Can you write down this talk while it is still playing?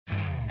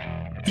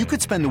You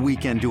could spend the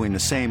weekend doing the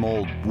same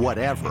old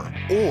whatever,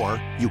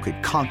 or you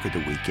could conquer the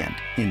weekend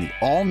in the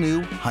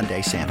all-new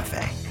Hyundai Santa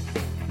Fe.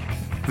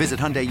 Visit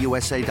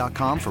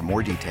HyundaiUSA.com for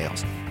more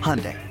details.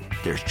 Hyundai,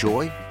 there's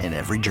joy in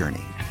every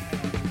journey.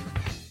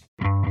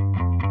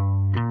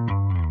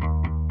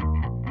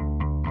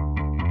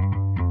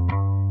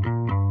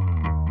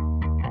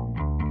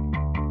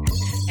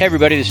 Hey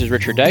everybody, this is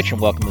Richard Deitch, and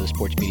welcome to the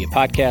Sports Media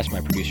Podcast.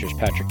 My producer is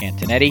Patrick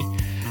Antonetti.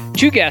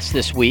 Two guests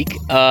this week,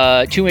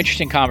 two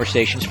interesting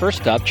conversations.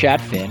 First up,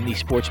 Chad Finn, the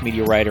sports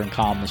media writer and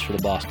columnist for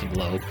the Boston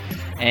Globe.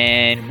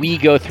 And we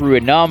go through a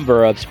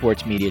number of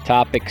sports media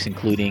topics,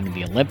 including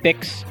the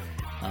Olympics,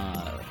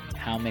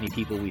 how many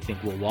people we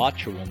think will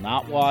watch or will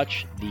not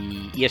watch,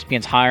 the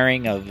ESPN's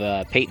hiring of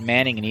Peyton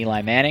Manning and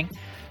Eli Manning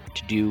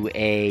to do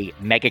a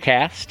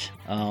megacast,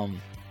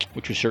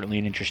 which was certainly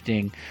an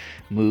interesting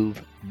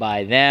move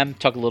by them.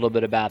 Talk a little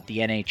bit about the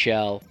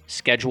NHL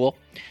schedule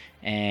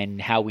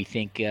and how we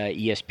think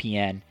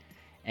ESPN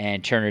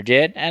and Turner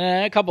did,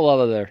 and a couple of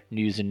other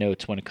news and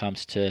notes when it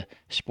comes to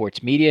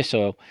sports media.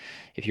 So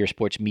if you're a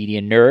sports media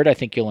nerd, I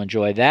think you'll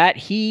enjoy that.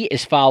 He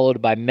is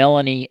followed by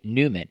Melanie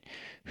Newman,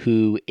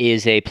 who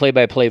is a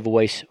play-by-play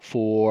voice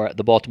for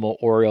the Baltimore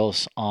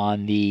Orioles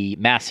on the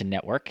MASN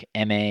network,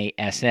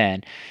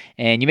 MASN.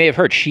 And you may have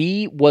heard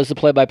she was the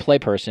play-by-play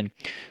person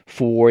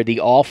for the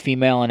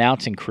all-female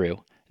announcing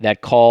crew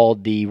that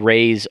called the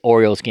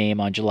Rays-Orioles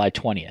game on July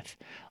 20th.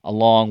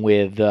 Along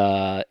with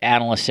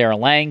analyst Sarah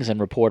Langs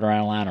and reporter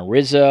Alana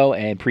Rizzo,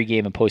 and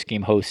pregame and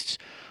postgame hosts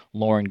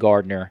Lauren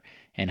Gardner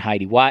and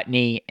Heidi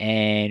Watney.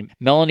 And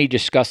Melanie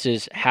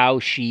discusses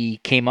how she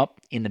came up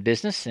in the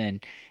business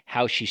and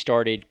how she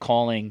started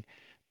calling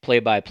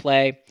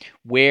play-by-play,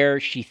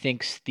 where she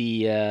thinks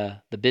the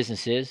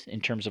business is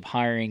in terms of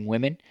hiring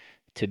women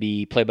to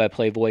be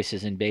play-by-play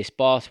voices in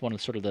baseball. It's one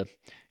of sort of the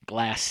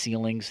glass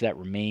ceilings that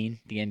remain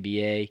the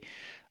NBA.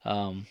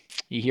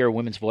 You hear a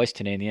women's voice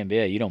today in the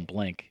NBA, you don't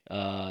blink.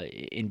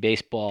 In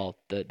baseball,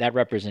 that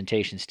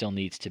representation still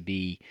needs to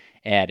be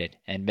added,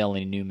 and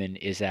Melanie Newman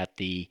is at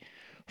the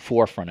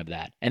forefront of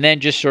that. And then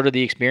just sort of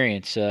the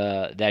experience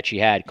that she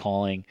had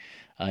calling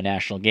a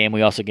national game.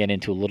 We also get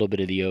into a little bit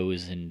of the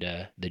O's and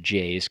the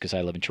J's, because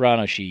I live in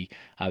Toronto. She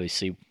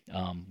obviously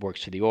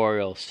works for the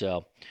Orioles,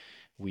 so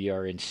we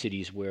are in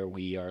cities where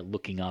we are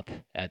looking up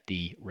at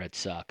the Red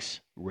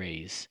Sox,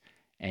 Rays,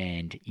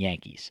 and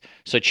Yankees.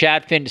 So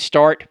Chad Finn to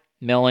start,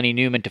 Melanie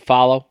Newman to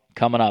follow,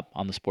 coming up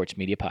on the Sports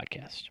Media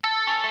Podcast.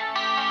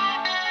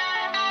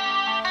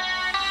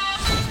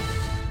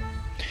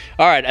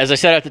 All right, as I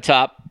said at the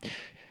top,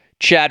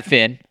 Chad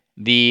Finn,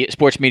 the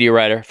sports media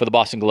writer for the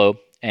Boston Globe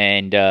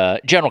and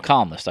general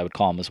columnist, I would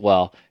call him as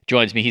well,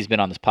 joins me. He's been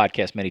on this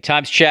podcast many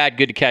times. Chad,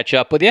 good to catch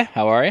up with you.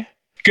 How are you?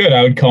 Good.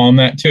 I would call him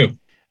that too.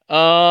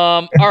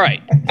 All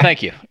right.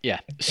 Thank you. Yeah.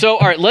 So,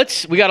 all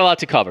right, we got a lot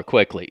to cover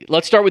quickly.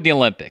 Let's start with the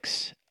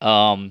Olympics.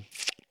 Then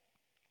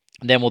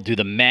we'll do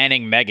the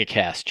Manning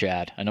megacast,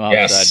 Chad. I know how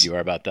excited you are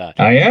about that.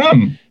 I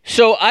am.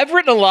 So I've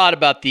written a lot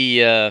about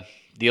the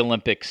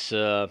Olympics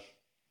in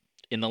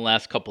the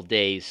last couple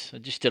days. I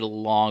just did a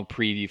long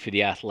preview for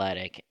The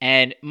Athletic.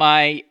 And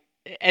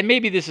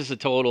maybe this is a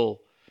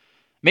total...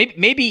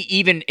 Maybe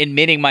even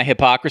admitting my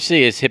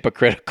hypocrisy is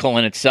hypocritical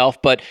in itself,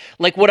 but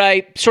like what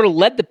I sort of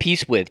led the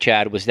piece with,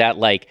 Chad, was that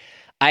like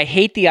I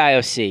hate the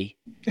IOC,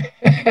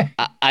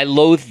 I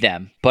loathe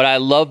them, but I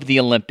love the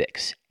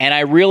Olympics, and I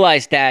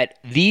realized that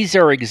these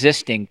are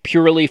existing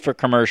purely for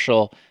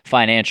commercial,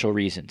 financial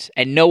reasons,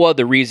 and no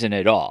other reason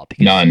at all.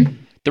 Because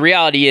none. The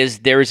reality is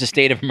there is a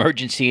state of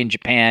emergency in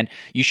Japan.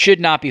 You should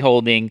not be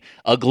holding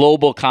a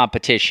global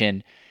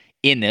competition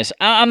in this.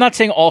 I'm not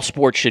saying all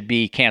sports should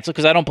be canceled,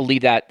 because I don't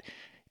believe that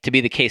to be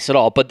the case at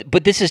all.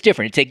 But this is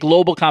different. It's a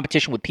global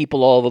competition with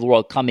people all over the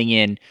world coming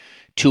in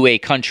to a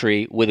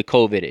country with a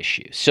COVID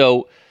issue.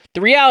 So the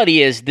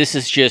reality is this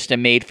is just a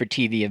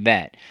made-for-TV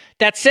event.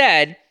 That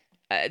said,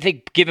 I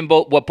think given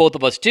what both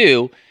of us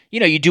do,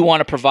 you do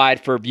want to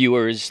provide for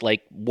viewers,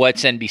 like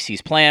what's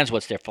NBC's plans,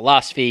 what's their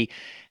philosophy,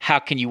 how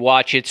can you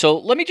watch it? So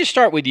let me just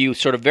start with you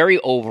sort of very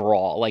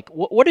overall. Like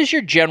what is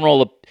your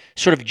general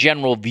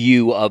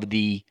view of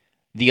the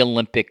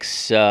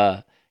Olympics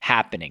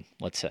happening,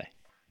 let's say?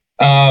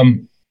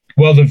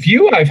 Well, the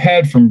view I've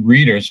had from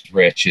readers,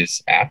 Rich,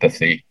 is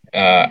apathy.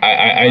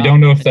 I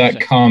don't know if that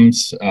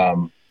comes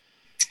I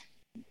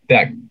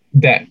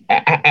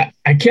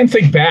can't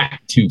think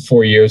back to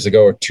 4 years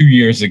ago or 2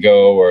 years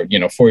ago or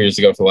 4 years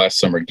ago for the last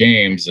Summer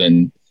Games,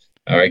 and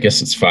I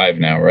guess it's 5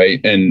 now,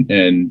 right?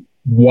 And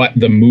what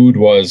the mood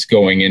was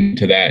going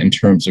into that in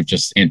terms of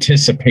just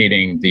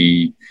anticipating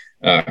the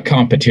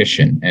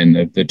competition and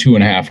the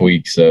 2.5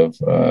 weeks of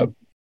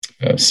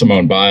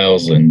Simone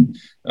Biles and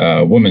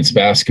women's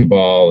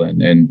basketball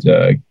and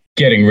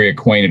getting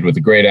reacquainted with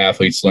the great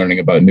athletes, learning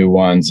about new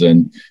ones.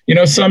 And,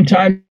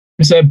 sometimes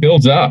that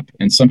builds up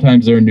and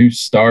sometimes there are new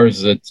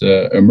stars that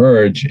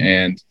emerge,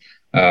 and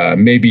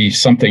maybe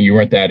something you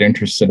weren't that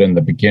interested in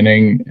at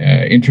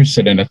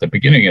the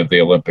beginning of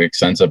the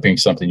Olympics ends up being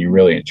something you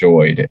really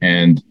enjoyed.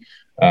 And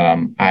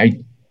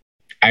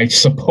I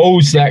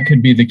suppose that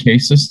could be the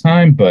case this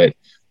time, but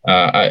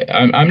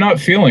I'm not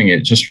feeling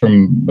it, just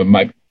from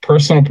my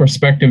personal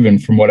perspective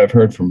and from what I've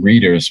heard from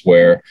readers,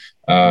 where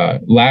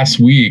last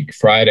week,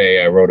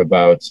 Friday, I wrote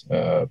about,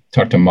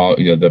 talked to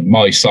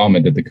Molly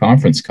Solomon did the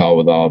conference call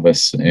with all of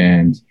us,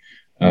 and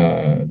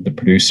the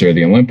producer of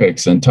the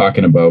Olympics, and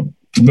talking about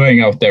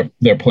laying out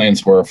their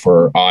plans were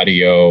for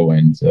audio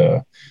and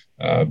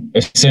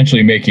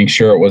essentially making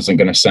sure it wasn't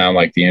going to sound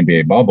like the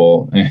NBA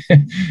bubble.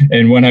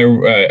 And when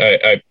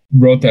I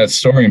wrote that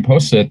story and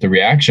posted it, the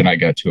reaction I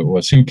got to it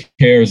was, who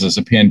cares? It's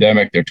a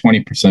pandemic. They're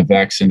 20%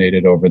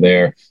 vaccinated over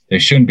there. They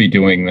shouldn't be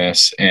doing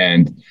this.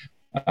 And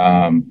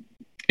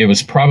it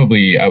was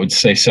probably, I would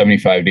say,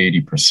 75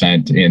 to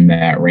 80% in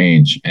that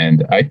range.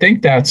 And I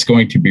think that's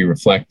going to be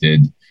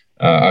reflected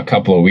a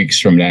couple of weeks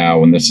from now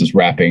when this is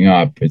wrapping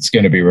up. It's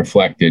going to be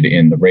reflected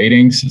in the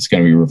ratings. It's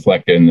going to be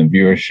reflected in the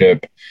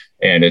viewership.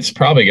 And it's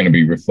probably going to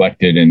be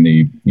reflected in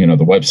the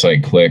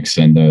website clicks,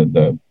 and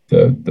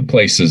the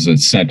places that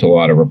sent a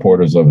lot of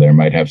reporters over there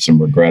might have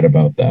some regret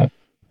about that.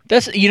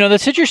 That's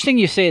interesting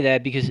you say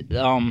that, because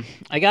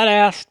I got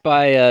asked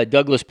by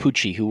Douglas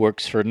Pucci, who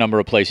works for a number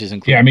of places,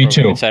 including me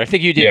too. Insider. I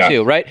think you did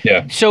too, right?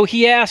 Yeah. So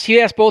he asked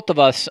both of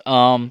us,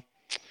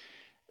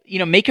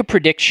 make a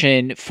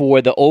prediction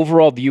for the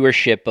overall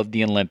viewership of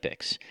the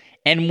Olympics.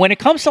 And when it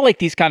comes to like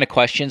these kind of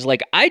questions,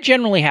 like I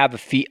generally have a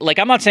feel, like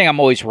I'm not saying I'm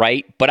always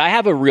right, but I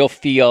have a real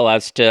feel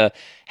as to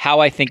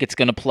how I think it's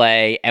going to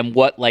play and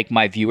what like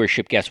my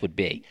viewership guess would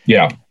be.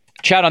 Yeah.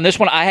 Chad, on this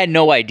one, I had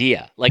no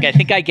idea. Like I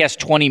think I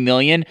guessed 20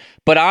 million,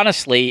 but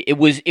honestly, it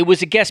was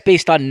a guess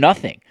based on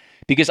nothing,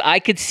 because I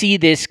could see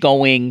this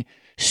going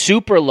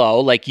super low,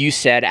 like you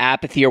said,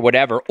 apathy or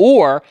whatever,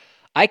 or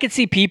I could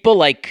see people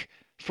like,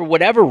 for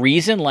whatever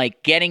reason,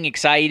 like getting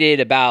excited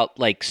about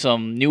like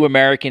some new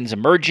Americans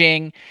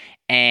emerging,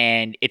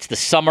 and it's the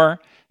summer,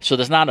 so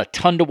there's not a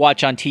ton to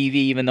watch on TV,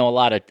 even though a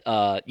lot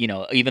of,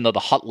 even though the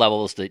HUT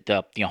levels,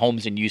 the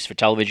homes in use for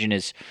television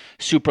is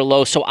super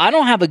low. So I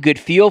don't have a good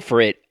feel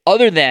for it,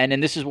 other than,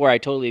 and this is where I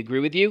totally agree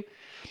with you,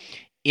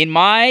 in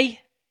my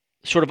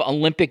sort of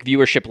Olympic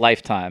viewership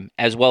lifetime,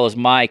 as well as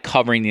my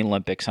covering the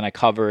Olympics, and I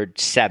covered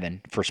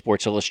 7 for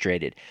Sports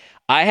Illustrated,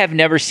 I have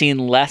never seen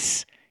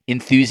less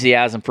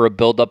enthusiasm for a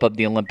buildup of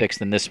the Olympics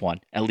than this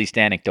one, at least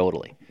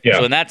anecdotally. Yeah.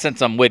 So in that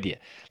sense, I'm with you.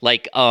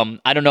 Like,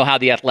 I don't know how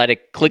the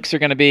Athletic clicks are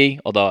going to be,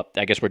 although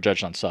I guess we're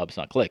judged on subs,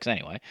 not clicks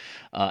anyway.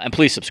 And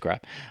please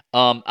subscribe.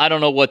 I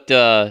don't know what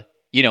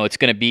it's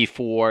going to be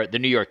for the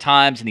New York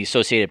Times and the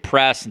Associated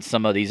Press and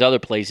some of these other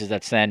places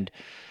that send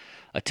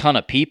a ton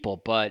of people.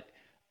 But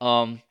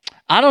I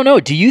don't know.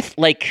 Do you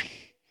think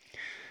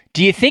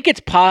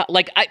it's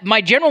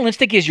my general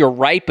instinct is you're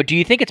right, but do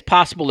you think it's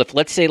possible if,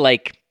 let's say,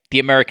 like, the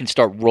Americans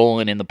start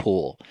rolling in the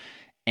pool,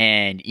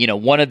 and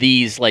one of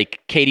these like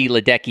Katie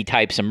Ledecky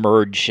types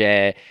emerge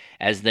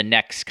as the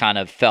next kind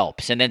of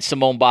Phelps, and then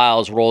Simone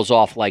Biles rolls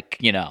off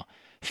like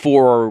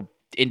 4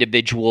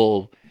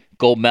 individual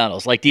gold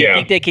medals? Like, do you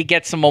think they could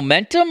get some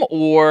momentum,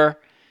 or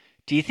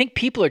do you think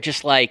people are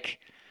just like,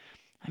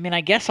 I mean,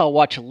 I guess I'll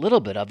watch a little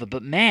bit of it,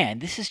 but man,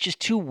 this is just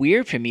too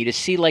weird for me to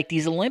see like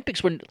these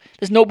Olympics when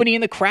there's nobody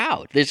in the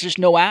crowd. There's just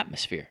no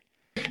atmosphere.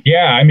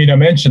 Yeah, I mean, I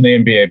mentioned the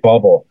NBA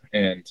bubble,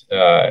 and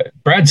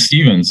Brad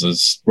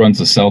Stevens runs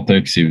the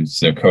Celtics. He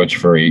was their coach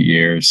for 8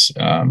 years.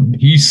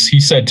 He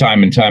said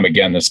time and time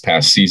again this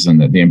past season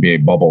that the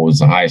NBA bubble was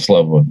the highest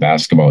level of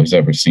basketball he's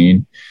ever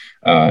seen.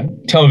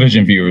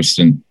 Television viewers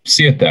didn't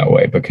see it that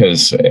way,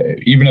 because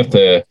even if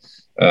the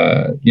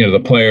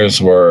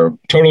players were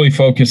totally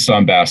focused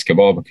on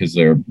basketball because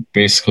they're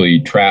basically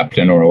trapped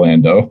in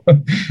Orlando,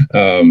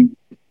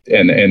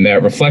 and that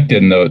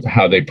reflected in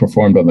how they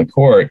performed on the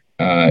court.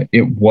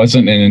 It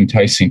wasn't an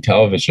enticing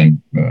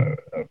television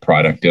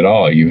product at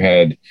all. You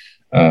had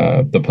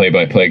the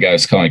play-by-play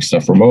guys calling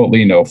stuff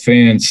remotely, no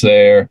fans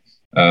there,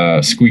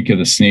 squeak of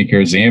the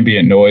sneakers. The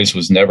ambient noise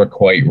was never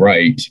quite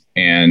right.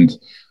 And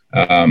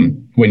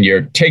when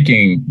you're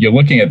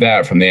looking at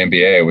that from the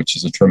NBA, which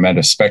is a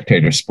tremendous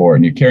spectator sport,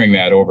 and you're carrying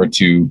that over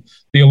to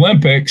the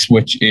Olympics,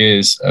 which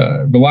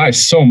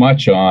relies so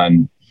much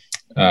on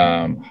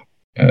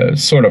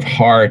sort of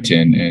heart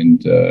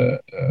and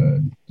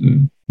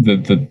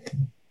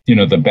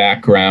the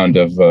background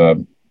of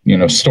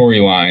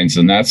storylines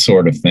and that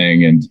sort of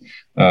thing, and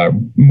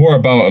more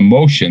about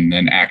emotion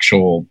than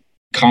actual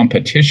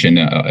competition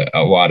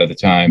a lot of the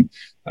time.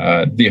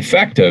 The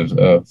effect of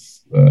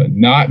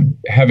not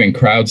having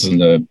crowds in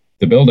the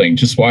building,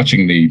 just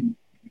watching the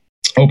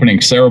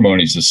opening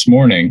ceremonies this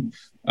morning,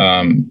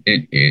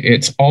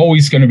 it's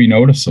always going to be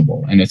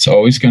noticeable, and it's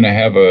always going to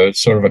have a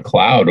sort of a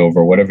cloud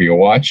over whatever you're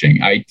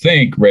watching. I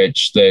think,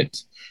 Rich,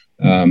 that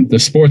the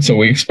sports that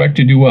we expect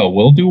to do well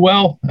will do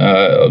well.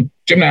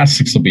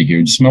 Gymnastics will be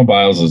huge. Simone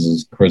Biles is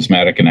as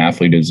charismatic an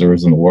athlete as there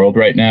is in the world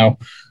right now.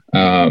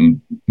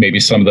 Maybe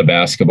some of the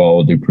basketball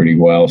will do pretty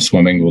well.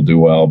 Swimming will do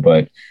well,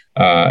 but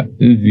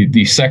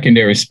the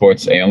secondary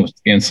sports,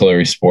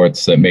 ancillary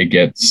sports that may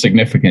get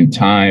significant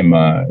time,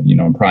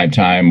 in prime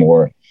time,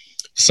 or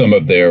some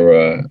of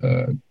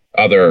their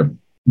other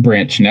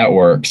branch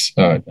networks,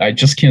 I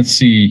just can't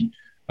see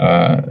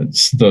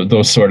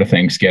those sort of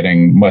things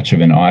getting much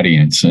of an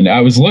audience. And I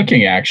was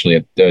looking actually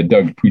at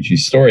Doug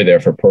Pucci's story there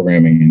for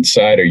Programming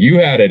Insider. You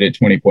had it at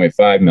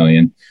 20.5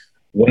 million.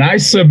 When I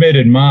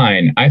submitted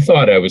mine, I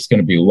thought I was going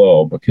to be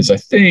low because I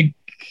think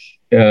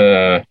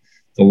the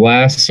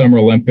last Summer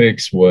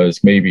Olympics was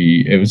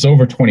it was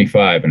over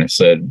 25. And I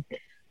said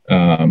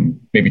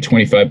maybe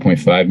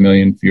 25.5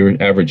 million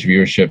average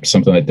viewership,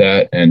 something like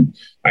that. And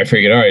I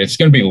figured, all right, it's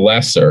going to be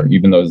lesser,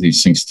 even though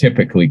these things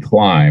typically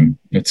climb.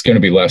 It's going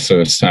to be lesser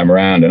this time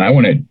around. And I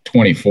went at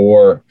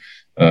 24,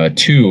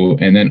 2,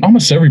 and then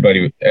almost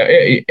everybody,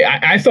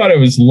 I thought it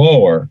was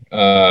lower,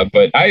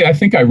 but I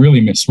think I really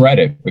misread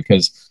it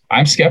because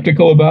I'm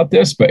skeptical about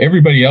this, but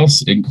everybody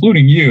else,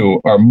 including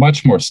you, are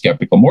much more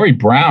skeptical. Maury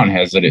Brown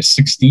has it at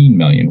 16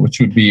 million, which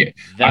would be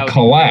a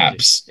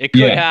collapse. It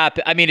could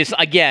happen. I mean, it's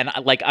again,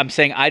 like I'm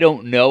saying, I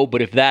don't know,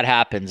 but if that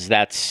happens,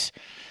 that's,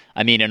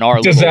 I mean, in our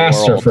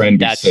disaster world, for NBC.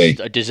 That's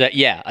a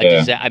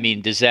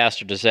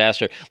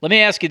disaster. Let me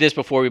ask you this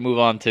before we move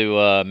on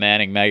to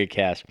Manning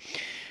Megacast.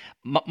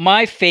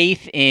 My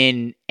faith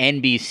in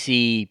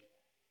NBC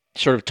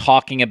sort of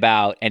talking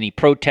about any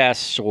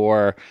protests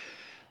or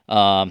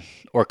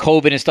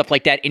COVID and stuff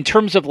like that, in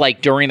terms of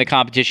like during the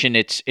competition,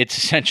 it's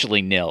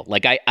essentially nil.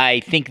 Like I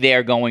think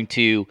they're going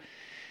to,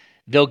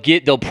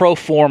 they'll pro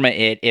forma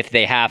it if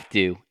they have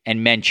to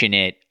and mention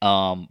it.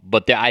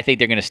 But I think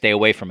they're going to stay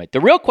away from it. The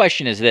real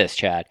question is this,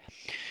 Chad,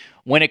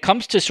 when it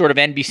comes to sort of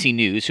NBC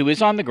News, who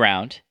is on the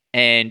ground,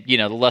 and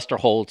the Lester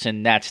Holtz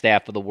and that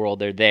staff of the world,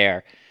 they're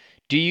there.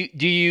 Do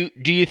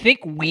you think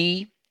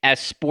we as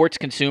sports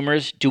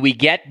consumers, do we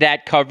get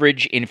that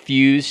coverage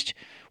infused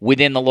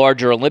within the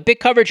larger Olympic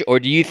coverage, or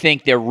do you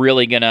think they're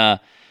really going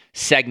to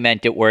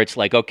segment it where it's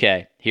like,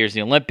 okay, here's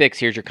the Olympics,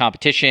 here's your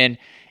competition,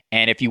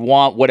 and if you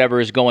want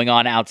whatever is going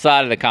on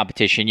outside of the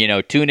competition,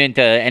 tune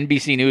into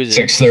NBC News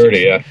at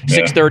 6:30,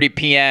 6:30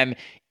 p.m.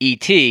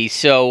 ET.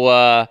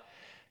 So,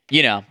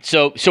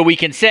 so we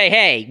can say,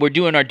 hey, we're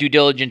doing our due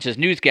diligence as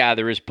news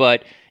gatherers,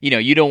 but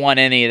you don't want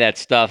any of that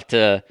stuff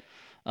to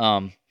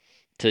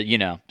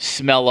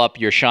smell up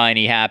your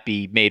shiny,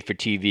 happy,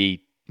 made-for-TV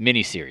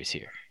miniseries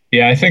here.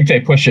 Yeah, I think they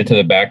push it to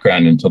the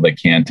background until they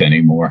can't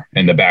anymore,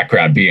 and the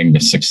background being the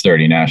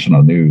 6:30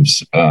 national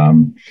news.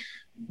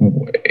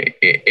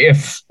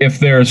 If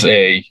there's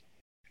a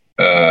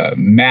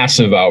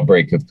massive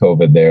outbreak of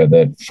COVID there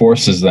that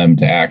forces them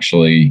to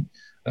actually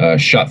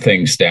shut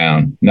things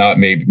down,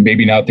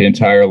 maybe not the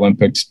entire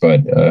Olympics,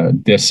 but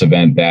this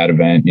event, that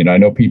event. I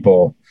know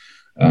people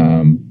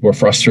were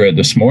frustrated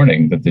this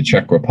morning that the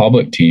Czech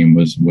Republic team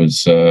was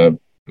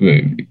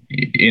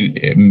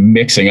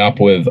mixing up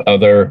with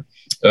other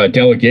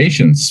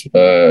delegations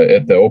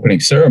at the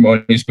opening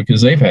ceremonies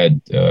because they've had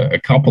a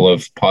couple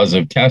of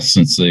positive tests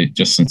since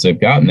they've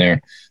gotten there.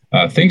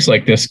 Things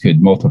like this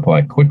could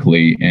multiply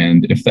quickly,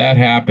 and if that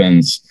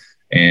happens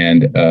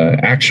and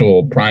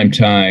actual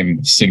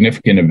primetime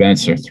significant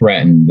events are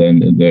threatened, then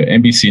the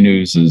NBC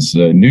News'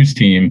 news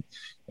team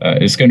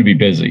is going to be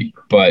busy.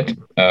 But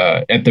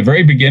at the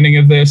very beginning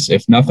of this,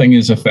 if nothing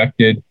is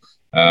affected,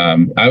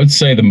 I would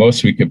say the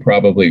most we could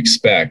probably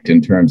expect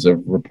in terms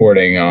of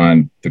reporting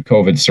on the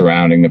COVID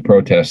surrounding the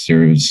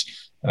protesters,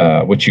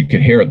 which you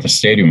could hear at the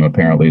stadium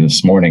apparently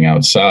this morning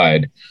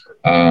outside.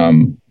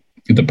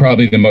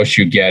 Probably the most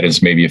you get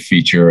is maybe a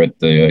feature at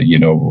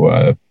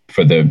the,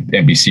 for the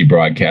NBC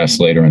broadcast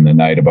later in the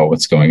night about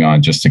what's going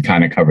on, just to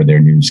kind of cover their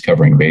news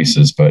covering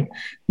bases, but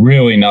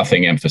really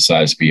nothing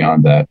emphasized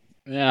beyond that.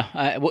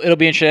 Yeah, it'll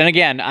be interesting. And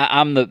again,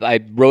 I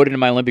wrote it in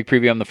my Olympic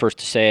preview. I'm the first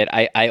to say it.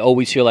 I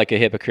always feel like a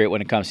hypocrite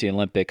when it comes to the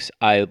Olympics.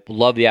 I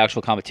love the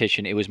actual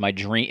competition. It was my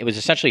dream. It was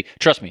essentially,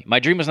 trust me, my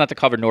dream was not to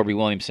cover Norby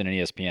Williamson and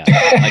ESPN.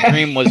 My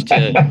dream was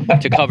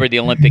to cover the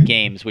Olympic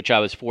Games, which I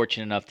was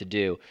fortunate enough to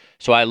do.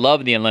 So I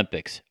love the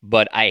Olympics,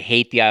 but I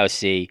hate the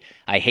IOC.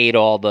 I hate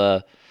all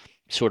the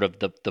sort of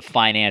the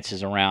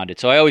finances around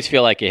it. So I always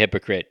feel like a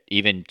hypocrite,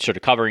 even sort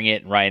of covering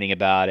it and writing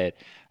about it.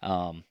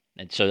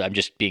 And so I'm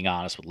just being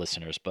honest with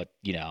listeners, but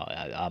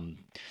I'm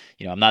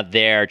not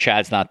there.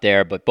 Chad's not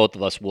there, but both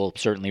of us will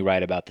certainly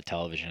write about the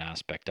television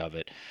aspect of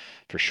it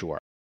for sure.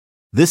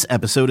 This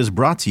episode is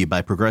brought to you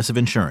by Progressive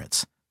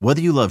Insurance. Whether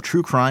you love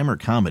true crime or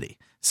comedy,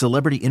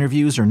 celebrity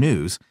interviews or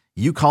news,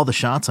 you call the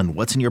shots on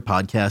what's in your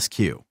podcast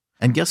queue.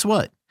 And guess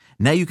what?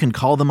 Now you can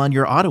call them on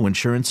your auto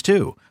insurance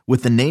too,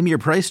 with the Name Your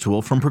Price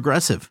tool from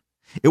Progressive.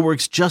 It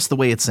works just the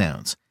way it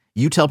sounds.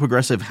 You tell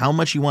Progressive how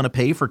much you want to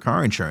pay for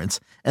car insurance,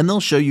 and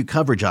they'll show you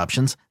coverage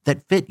options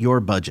that fit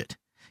your budget.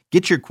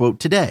 Get your quote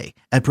today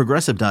at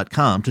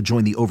Progressive.com to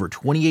join the over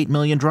 28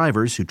 million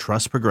drivers who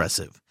trust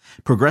Progressive.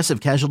 Progressive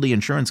Casualty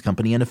Insurance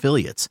Company and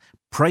Affiliates.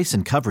 Price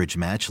and coverage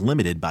match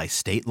limited by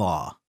state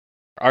law.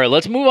 All right,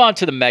 let's move on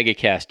to the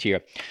megacast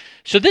here.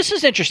 So this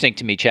is interesting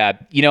to me,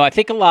 Chad. I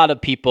think a lot of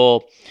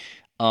people...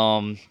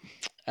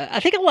 I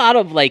think a lot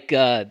of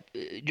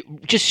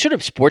just sort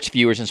of sports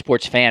viewers and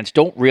sports fans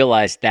don't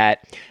realize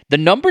that the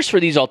numbers for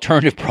these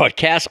alternative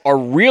broadcasts are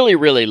really,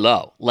 really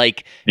low.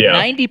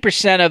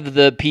 90% of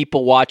the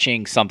people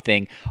watching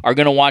something are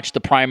going to watch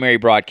the primary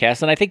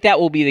broadcast. And I think that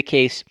will be the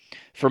case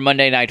for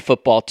Monday Night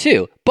Football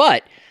too.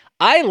 But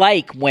I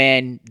like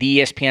when the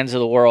ESPNs of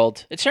the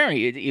world, it's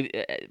certainly,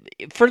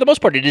 for the most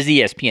part, it is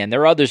ESPN.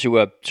 There are others who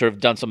have sort of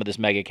done some of this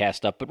megacast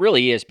stuff, but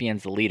really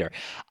ESPN's the leader.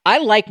 I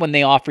like when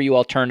they offer you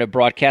alternative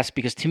broadcasts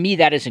because to me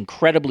that is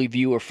incredibly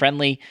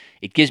viewer-friendly.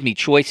 It gives me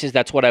choices.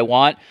 That's what I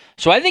want.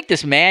 So I think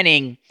this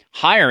Manning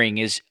hiring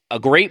is a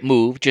great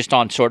move just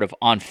on sort of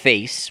on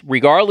face,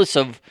 regardless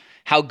of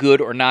how good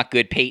or not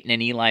good Peyton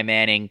and Eli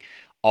Manning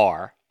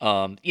are.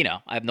 I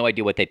have no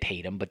idea what they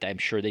paid him, but I'm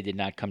sure they did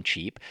not come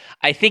cheap.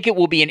 I think it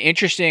will be an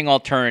interesting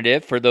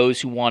alternative for those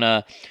who want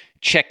to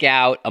check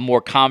out a more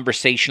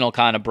conversational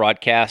kind of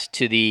broadcast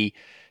to the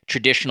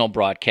traditional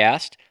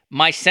broadcast.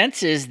 My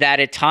sense is that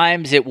at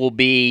times it will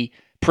be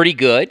pretty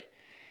good,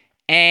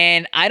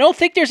 and I don't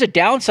think there's a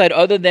downside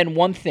other than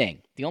one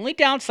thing. The only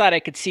downside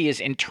I could see is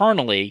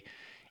internally,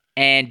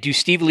 and do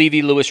Steve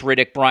Levy, Louis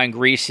Riddick, Brian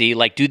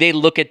Griese, do they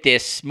look at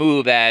this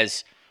move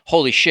as,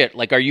 holy shit,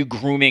 are you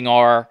grooming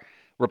our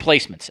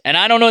replacements? And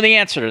I don't know the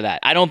answer to that.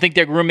 I don't think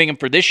they're grooming him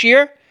for this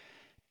year,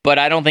 but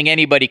I don't think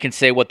anybody can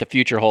say what the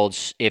future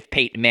holds if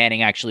Peyton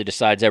Manning actually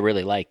decides I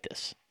really like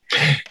this.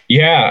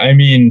 Yeah, I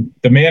mean,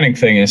 the Manning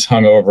thing has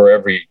hung over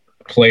every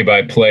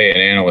play-by-play and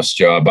analyst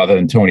job other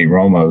than Tony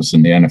Romo's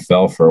in the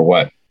NFL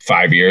for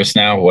 5 years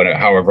now,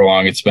 however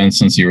long it's been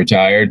since he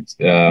retired.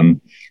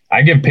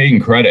 I give Peyton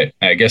credit.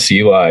 I guess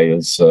Eli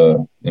is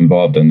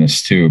involved in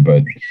this too,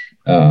 but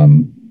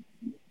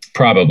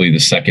probably the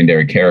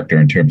secondary character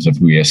in terms of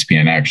who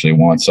ESPN actually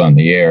wants on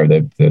the air.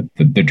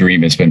 The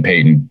dream has been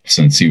Peyton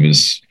since he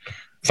was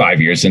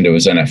 5 years into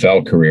his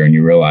NFL career, and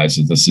you realize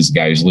that this is a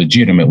guy who's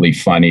legitimately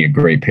funny, a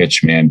great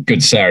pitch man,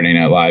 good Saturday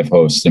Night Live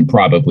host, and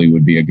probably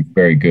would be a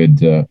very good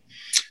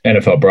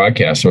NFL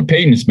broadcaster. But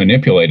Peyton's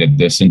manipulated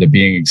this into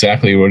being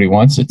exactly what he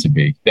wants it to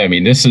be. I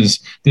mean,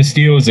 this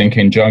deal is in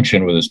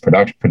conjunction with his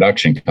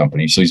production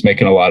company, so he's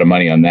making a lot of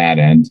money on that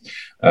end.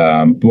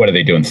 What are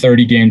they doing?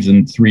 30 games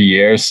in 3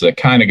 years. So they're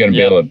kind of going to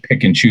be able to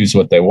pick and choose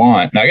what they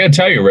want. Now, I got to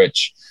tell you,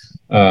 Rich,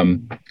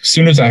 as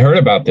soon as I heard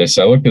about this,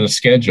 I looked at the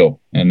schedule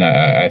and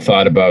I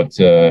thought about,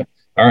 all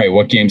right,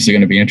 what games are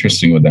going to be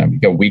interesting with them? You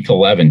got week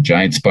 11,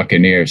 Giants,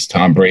 Buccaneers,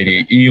 Tom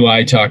Brady,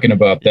 Eli talking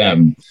about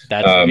them.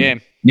 That's the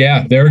game.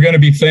 Yeah, there are going to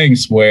be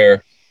things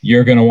where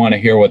you're going to want to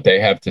hear what they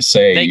have to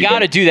say. They got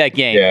to do that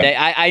game.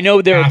 Yeah. I know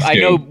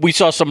we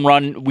saw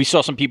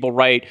some people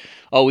write,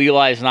 oh,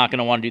 Eli's not going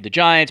to want to do the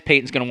Giants.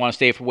 Peyton's going to want to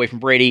stay away from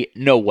Brady.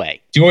 No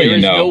way.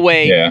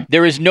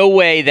 There is no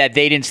way that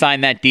they didn't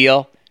sign that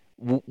deal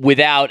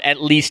without at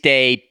least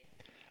a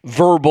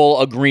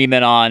verbal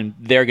agreement on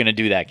they're going to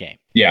do that game.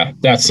 Yeah,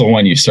 that's the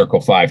one you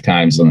circle 5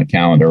 times on the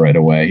calendar right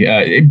away.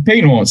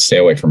 Peyton won't stay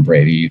away from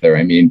Brady either.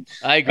 I mean,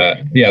 I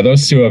agree.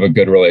 Those two have a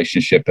good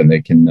relationship and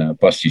they can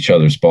bust each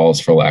other's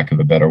balls, for lack of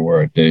a better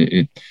word.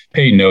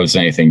 Peyton knows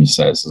anything he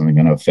says isn't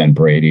going to offend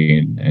Brady,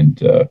 and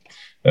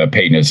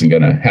Peyton isn't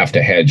going to have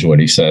to hedge what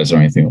he says or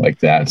anything like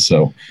that.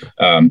 So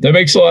that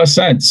makes a lot of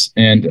sense.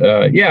 And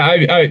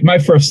my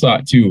first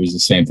thought too was the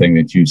same thing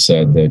that you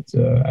said,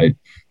 that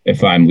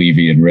if I'm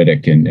Levy and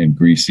Riddick and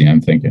Griese,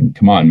 I'm thinking,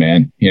 come on,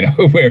 man,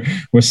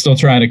 we're still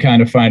trying to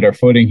kind of find our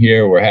footing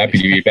here. We're happy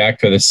to be back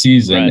for the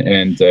season. Right.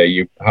 And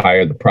you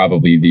hire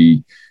probably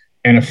the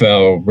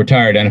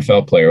retired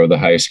NFL player with the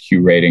highest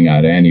Q rating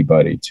out of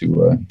anybody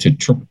to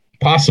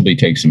possibly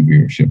take some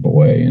viewership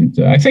away. And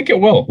I think it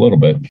will a little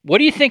bit. What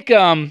do you think,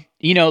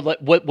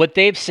 what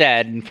they've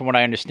said, and from what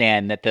I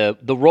understand, that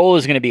the role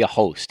is going to be a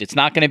host. It's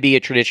not going to be a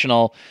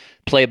traditional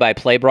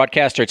play-by-play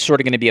broadcaster. It's sort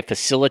of going to be a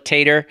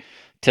facilitator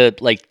to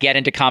get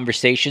into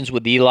conversations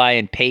with Eli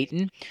and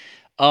Peyton.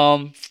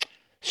 So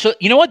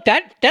you know what?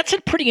 That's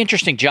a pretty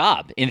interesting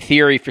job in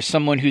theory for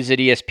someone who's at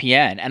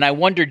ESPN. And I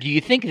wonder, do you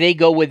think they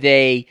go with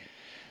a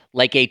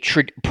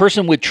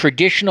person with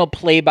traditional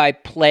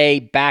play-by-play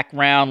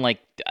background,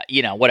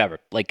 whatever,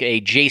 like a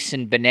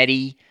Jason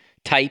Benetti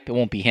type? It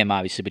won't be him,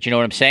 obviously, but you know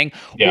what I'm saying?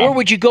 Yeah. Or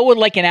would you go with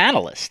an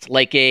analyst,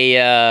 like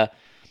a,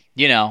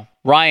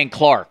 Ryan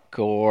Clark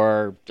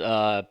or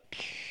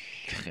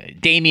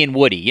Damian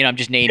Woody? I'm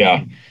just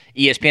naming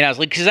ESPN. I was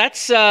like, because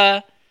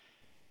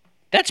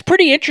that's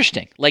pretty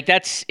interesting.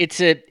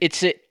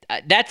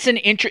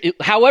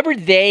 However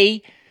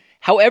they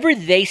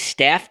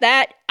staff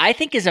that, I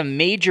think is a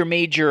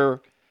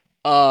major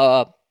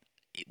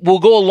will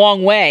go a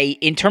long way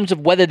in terms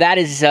of whether that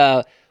is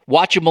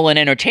watchable and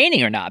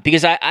entertaining or not.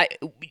 Because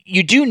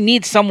you do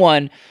need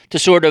someone to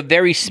sort of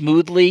very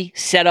smoothly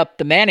set up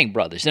the Manning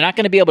brothers. They're not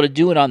going to be able to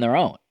do it on their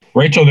own.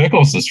 Rachel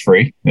Nichols is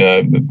free.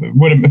 I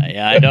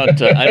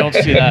don't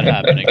see that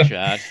happening,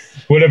 Chad.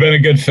 Would have been a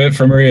good fit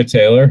for Maria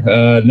Taylor.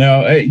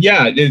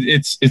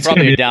 It's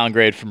probably a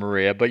downgrade for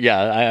Maria, but yeah,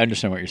 I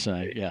understand what you're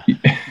saying. Yeah,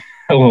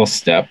 a little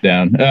step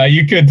down.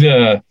 You could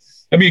go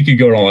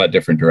in a lot of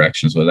different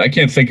directions with it. I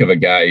can't think of a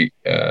guy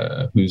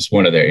who's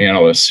one of their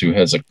analysts who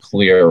has a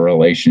clear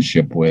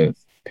relationship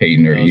with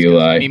Peyton or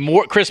Eli.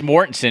 Chris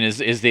Mortensen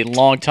is the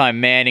longtime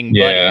Manning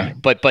buddy,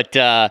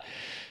 but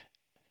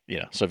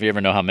So if you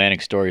ever know how Manning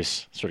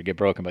stories sort of get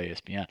broken by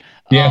ESPN.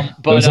 Yeah,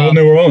 but those old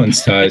New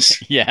Orleans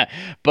ties. Yeah,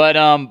 but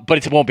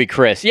it won't be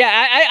Chris.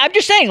 Yeah, I'm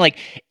just saying, like,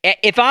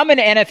 if I'm an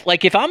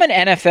ESPN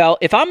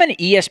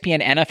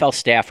NFL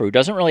staffer who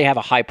doesn't really have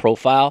a high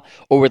profile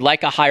or would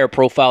like a higher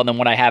profile than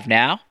what I have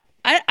now,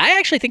 I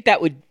actually think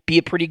that would be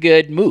a pretty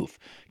good move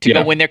to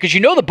go in there, because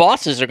the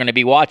bosses are going to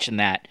be watching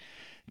that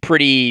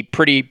pretty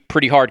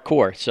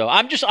hardcore. So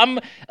I'm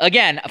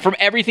again, from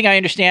everything I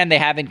understand, they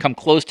haven't come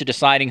close to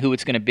deciding who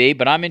it's going to be,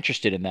 but I'm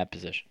interested in that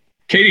position.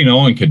 Katie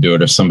Nolan could do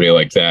it, or somebody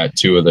like that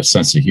too, with a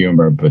sense of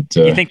humor. But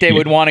you think they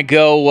would want to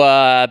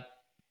go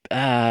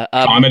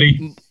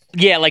comedy?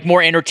 Yeah, like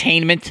more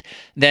entertainment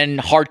than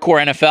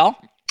hardcore NFL.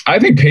 I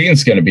think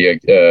Peyton's going to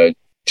be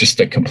just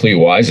a complete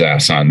wise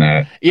ass on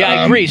that.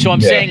 Yeah, I agree. So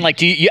I'm saying, like,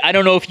 I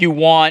don't know if you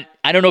want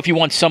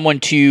someone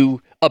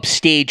to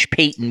upstage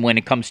Peyton when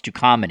it comes to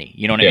comedy.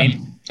 You know what I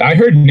mean? I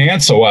heard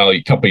Nance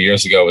a couple of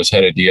years ago was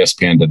head of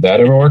ESPN. Did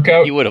that ever work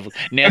out?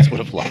 Nance would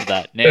have loved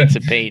that. Nance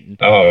and Peyton.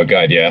 Oh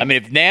God, yeah. I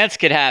mean, if Nance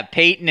could have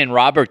Peyton and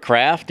Robert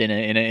Kraft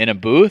in a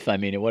booth, I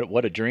mean,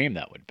 what a dream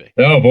that would be.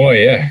 Oh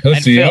boy, yeah.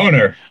 That's the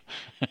owner.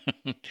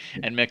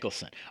 And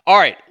Mickelson. All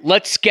right,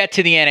 let's get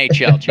to the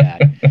NHL,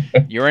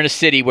 Chad. You're in a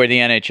city where the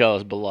NHL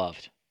is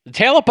beloved.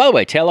 By the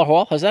way, Taylor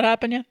Hall, has that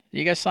happened yet?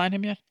 You guys signed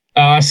him yet?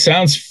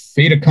 Sounds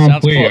fait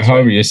accompli, or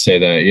however you say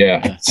that.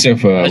 Yeah. So,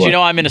 as you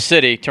know, I'm in a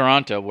city,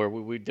 Toronto,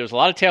 where there's a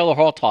lot of Taylor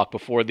Hall talk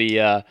before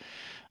the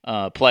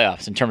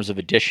playoffs in terms of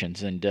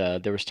additions, and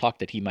there was talk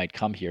that he might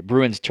come here.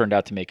 Bruins turned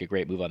out to make a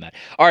great move on that.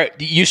 All right,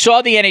 you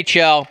saw the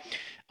NHL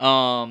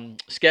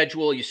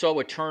schedule. You saw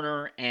what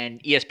Turner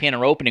and ESPN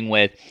are opening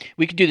with.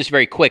 We could do this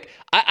very quick.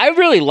 I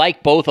really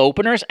like both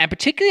openers, and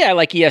particularly I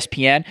like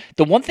ESPN.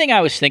 The one thing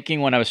I was thinking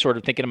when I was sort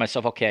of thinking to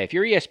myself, okay, if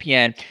you're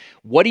ESPN,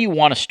 what do you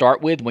want to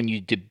start with when you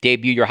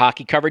debut your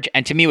hockey coverage?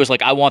 And to me, it was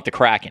like, I want the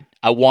Kraken.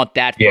 I want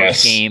that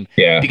first game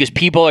because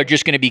people are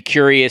just going to be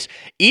curious.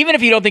 Even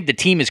if you don't think the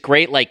team is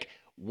great, like,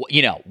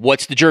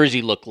 what's the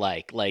jersey look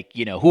like? Like,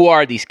 who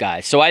are these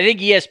guys? So I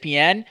think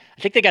ESPN,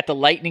 I think they got the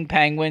Lightning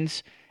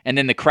Penguins and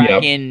then the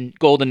Kraken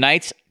Golden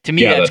Knights. To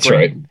me, that's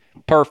great. Right.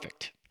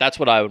 Perfect. That's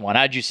what I would want.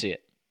 How'd you see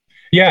it?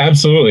 Yeah,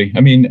 absolutely.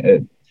 I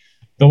mean,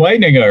 the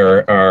Lightning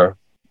are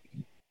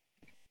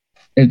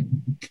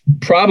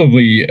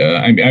probably,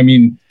 I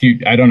mean,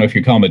 I don't know if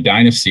you call them a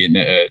dynasty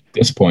at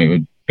this point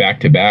with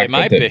back-to-back. They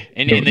might be.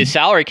 In the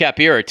salary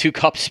cap era, 2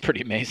 cups is pretty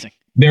amazing.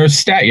 They're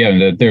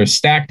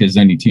stacked as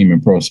any team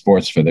in pro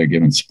sports for their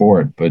given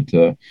sport. But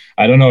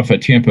I don't know if a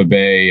Tampa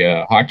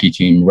Bay hockey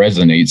team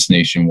resonates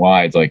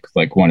nationwide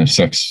like one as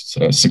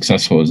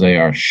successful as they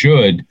are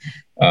should.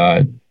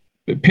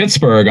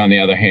 Pittsburgh, on the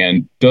other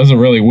hand, doesn't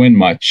really win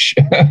much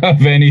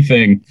of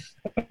anything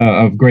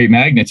of great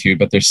magnitude,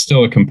 but they're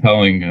still a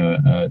compelling,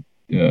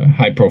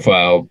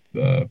 high-profile,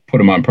 put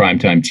them on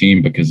primetime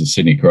team because of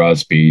Sidney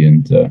Crosby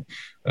and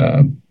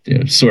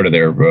sort of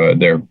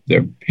their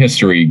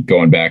history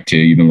going back to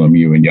even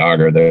Lemieux and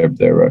Jagr.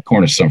 They're a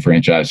cornerstone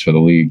franchise for the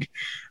league.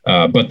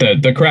 But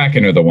the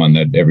Kraken are the one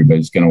that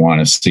everybody's going to want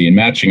to see, and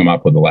matching them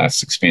up with the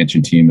last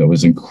expansion team that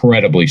was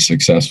incredibly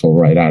successful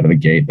right out of the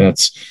gate.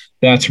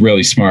 That's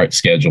really smart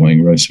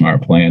scheduling, really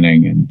smart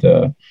planning.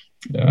 And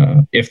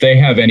if they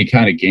have any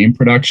kind of game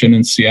production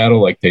in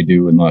Seattle like they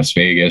do in Las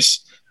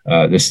Vegas,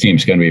 this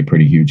team's going to be a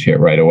pretty huge hit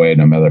right away,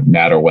 no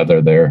matter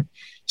whether they're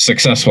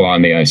successful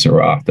on the ice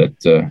or off.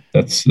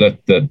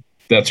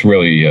 That's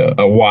really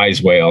a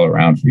wise way all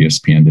around for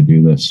ESPN to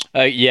do this.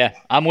 Yeah,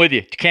 I'm with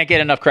you. Can't get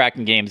enough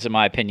Kraken games, in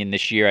my opinion,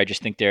 this year. I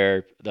just think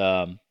they're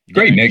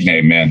great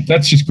nickname, man.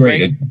 That's just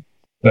great.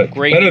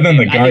 Great better than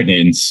the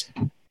Guardians.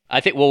 I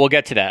think. Well, we'll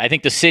get to that. I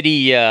think the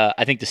city.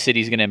 I think the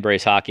city's going to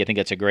embrace hockey. I think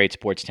that's a great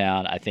sports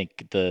town. I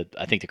think the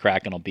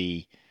Kraken will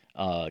be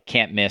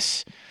can't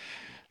miss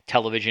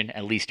television,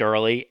 at least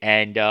early,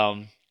 and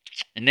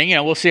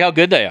then we'll see how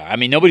good they are. I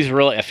mean, nobody's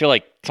really. I feel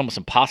like it's almost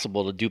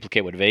impossible to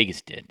duplicate what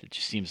Vegas did. It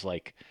just seems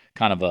like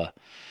kind of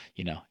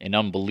an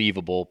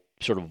unbelievable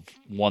sort of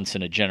once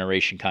in a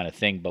generation kind of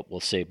thing. But we'll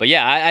see. But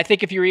yeah, I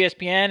think if you're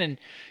ESPN and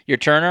you're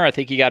Turner, I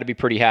think you got to be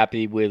pretty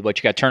happy with what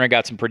you got. Turner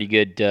got some pretty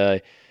good.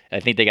 I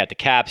think they got the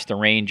Caps, the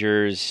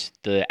Rangers,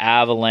 the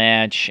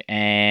Avalanche,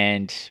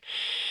 and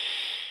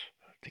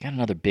they got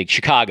another big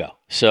Chicago.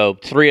 So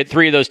three of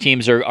those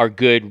teams are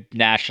good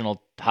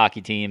national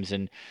hockey teams,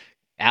 and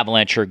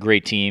Avalanche are a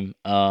great team.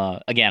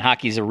 Again,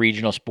 hockey is a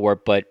regional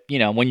sport, but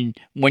when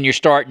you're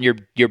starting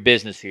your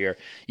business here,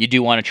 you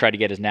do want to try to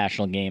get as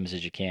national games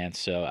as you can.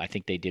 So I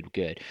think they did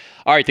good.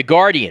 All right, the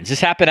Guardians.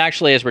 This happened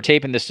actually as we're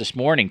taping this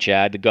morning,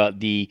 Chad.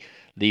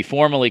 The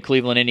formerly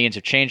Cleveland Indians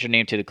have changed their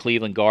name to the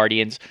Cleveland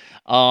Guardians.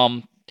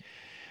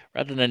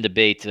 Rather than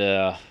debate,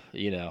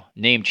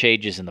 name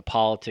changes and the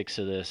politics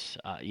of this,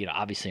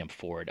 obviously I'm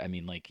for it. I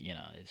mean,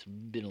 it's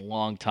been a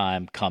long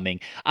time coming.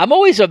 I'm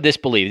always of this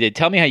belief.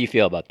 Tell me how you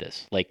feel about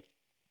this. Like,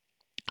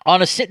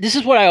 this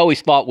is what I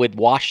always thought with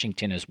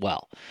Washington as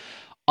well.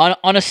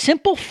 On a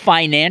simple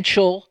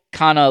financial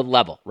kind of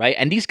level, right?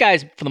 And these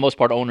guys, for the most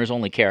part, owners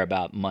only care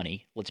about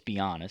money. Let's be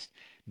honest.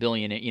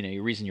 billionaire,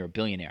 your reason you're a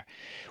billionaire.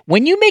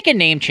 When you make a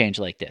name change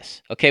like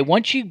this, okay,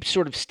 once you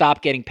sort of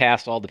stop getting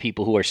past all the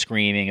people who are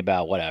screaming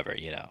about whatever,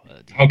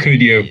 how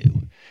could you?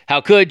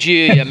 How could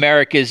you?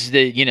 America's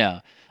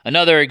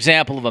another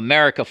example of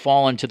America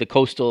falling to the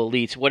coastal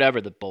elites,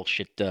 whatever the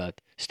bullshit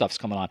stuff's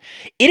coming on.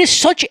 It is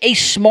such a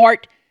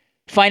smart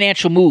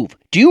financial move.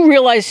 Do you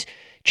realize,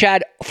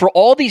 Chad, for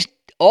all these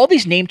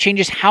name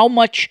changes, how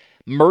much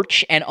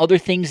merch and other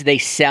things they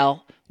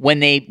sell when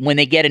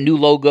they get a new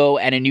logo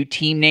and a new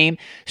team name?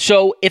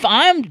 So if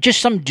I'm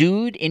just some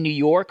dude in New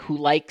York who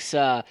likes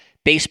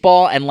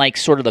baseball and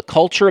likes sort of the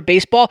culture of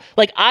baseball,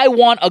 like I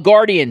want a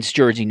Guardians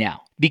jersey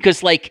now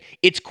because like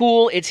it's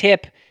cool, it's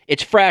hip,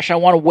 it's fresh. I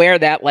want to wear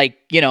that like,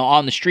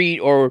 on the street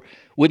or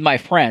with my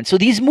friends. So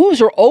these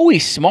moves are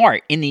always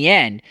smart in the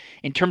end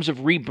in terms of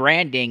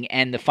rebranding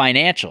and the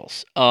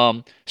financials.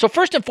 So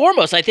first and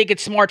foremost, I think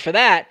it's smart for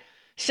that.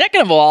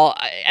 Second of all,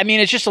 I mean,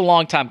 it's just a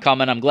long time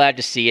coming. I'm glad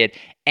to see it.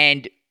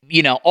 And,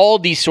 all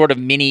these sort of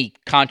mini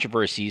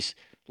controversies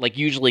like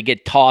usually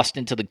get tossed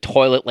into the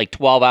toilet like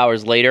 12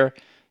 hours later.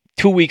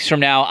 2 weeks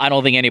from now, I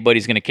don't think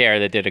anybody's going to care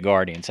that they're the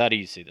Guardians. How do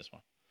you see this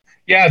one?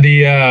 Yeah,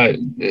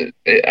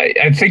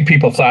 I think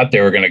people thought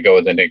they were going to go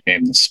with the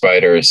nickname the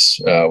Spiders,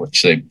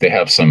 which they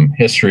have some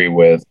history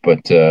with.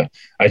 But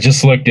I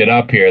just looked it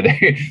up here.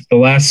 The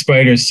last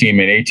Spiders team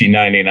in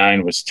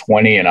 1899 was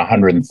 20 and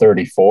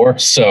 134.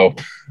 So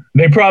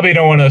they probably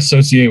don't want to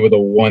associate with a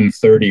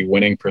 130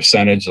 winning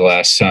percentage the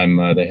last time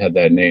they had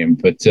that name.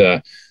 But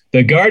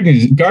the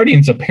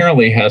Guardians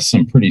apparently has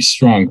some pretty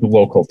strong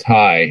local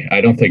tie. I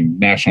don't think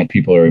national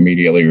people are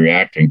immediately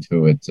reacting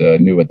to it,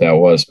 knew what that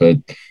was, but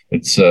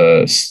it's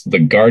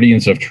the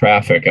Guardians of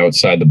Traffic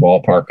outside the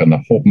ballpark on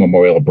the Hope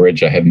Memorial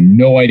Bridge. I have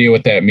no idea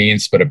what that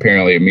means, but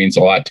apparently it means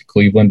a lot to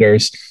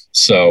Clevelanders.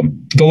 So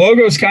the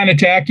logo is kind of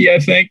tacky, I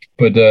think,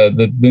 but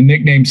the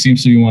nickname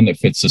seems to be one that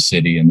fits the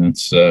city, and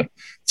that's the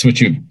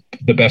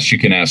best you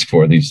can ask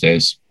for these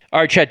days. All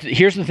right, Chet,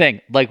 here's the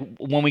thing. Like,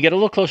 when we get a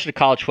little closer to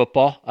college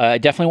football, I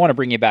definitely want to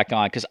bring you back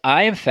on because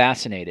I am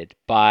fascinated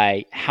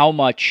by how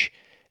much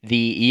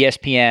the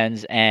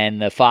ESPNs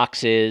and the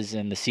Foxes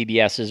and the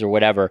CBSs or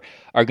whatever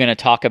are going to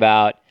talk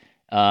about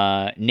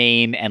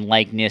name and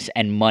likeness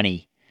and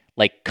money,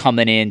 like,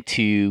 coming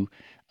into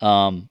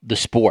the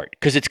sport.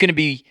 Because it's going to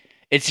be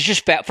 – it's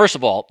just – first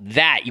of all,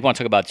 that you want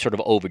to talk about sort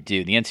of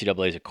overdue. The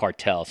NCAA is a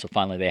cartel, so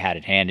finally they had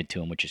it handed to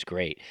them, which is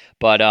great.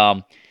 But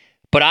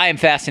I am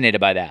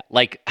fascinated by that.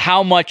 Like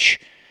how much,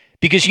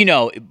 because,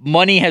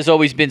 money has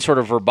always been sort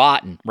of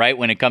verboten, right?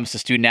 When it comes to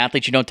student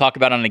athletes, you don't talk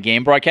about it on a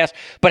game broadcast.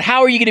 But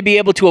how are you going to be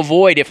able to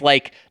avoid if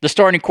like the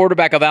starting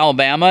quarterback of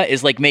Alabama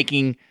is like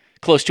making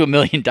close to $1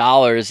 million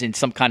in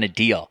some kind of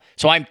deal?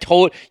 So I'm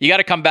told you got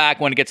to come back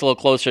when it gets a little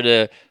closer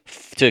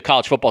to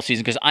college football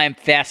season because I am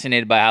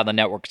fascinated by how the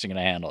networks are going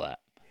to handle that.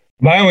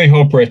 My only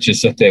hope, Rich,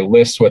 is that they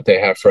list what they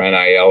have for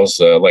NILs,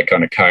 like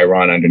on a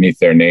chyron underneath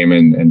their name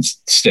and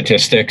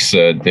statistics.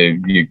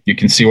 You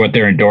can see what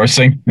they're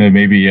endorsing.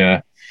 Maybe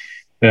they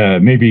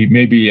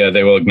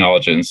will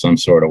acknowledge it in some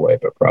sort of way,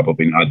 but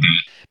probably not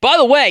that. By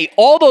the way,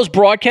 all those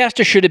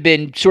broadcasters should have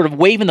been sort of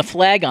waving the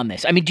flag on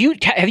this. I mean,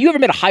 have you ever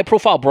met a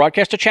high-profile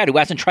broadcaster, Chad, who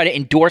hasn't tried to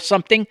endorse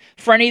something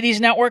for any of these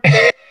networks?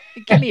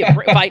 Give me a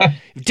break.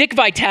 Dick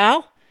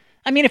Vitale?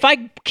 I mean, if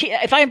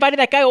I invited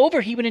that guy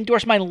over, he would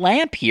endorse my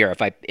lamp here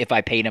if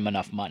I paid him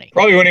enough money.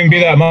 Probably wouldn't even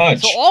be that much.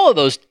 So all of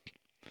those,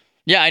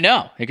 yeah, I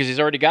know, because he's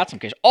already got some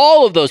cash.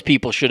 All of those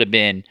people should have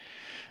been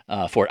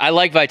for it. I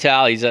like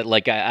Vitale. He's I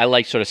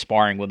like sort of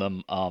sparring with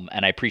him,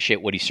 and I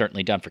appreciate what he's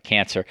certainly done for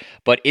cancer.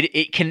 But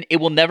it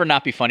will never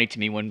not be funny to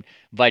me when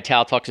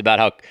Vitale talks about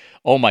how,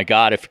 oh my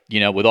God, if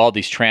with all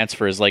these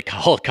transfers, like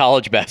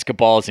college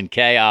basketball is in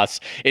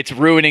chaos, it's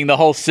ruining the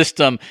whole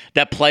system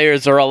that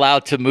players are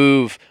allowed to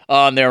move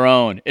on their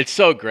own. It's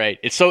so great.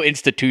 It's so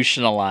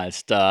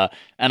institutionalized,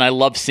 and I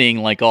love seeing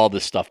like all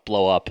this stuff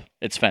blow up.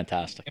 It's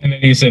fantastic. And then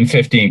he's in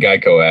 15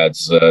 Geico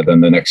ads. Then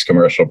the next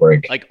commercial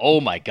break. Like,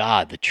 oh my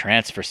God, the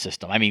transfer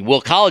system. I mean,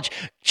 will college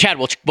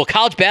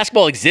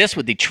basketball exist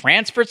with the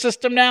transfer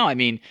system now? I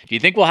mean, do you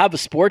think we'll have a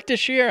sport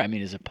this year? I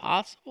mean, is it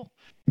possible?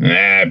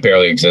 Nah, it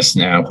barely exists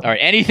now. All right.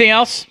 Anything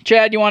else,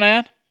 Chad, you want to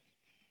add?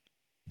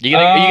 Are you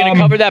gonna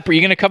cover that? Are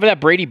you gonna cover that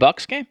Brady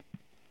Bucks game?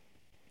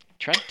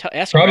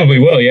 Ask probably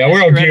will. Yeah,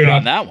 we're all geared up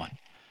on that one.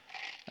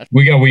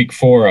 We got week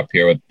 4 up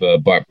here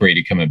with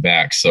Brady coming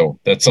back, so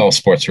that's all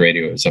sports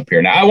radio is up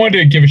here. Now, I wanted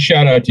to give a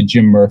shout out to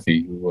Jim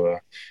Murphy, who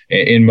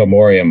in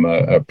memoriam,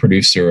 a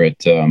producer at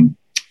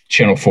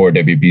Channel 4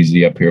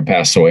 WBZ up here,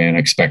 passed away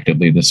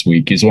unexpectedly this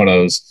week. He's one of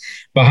those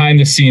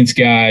behind-the-scenes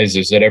guys.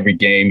 Is at every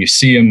game you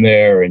see him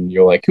there, and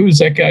you're like, "Who's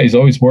that guy?" He's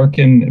always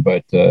working,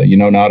 but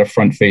not a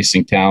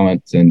front-facing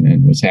talent,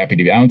 and was happy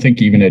to be. I don't think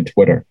he even had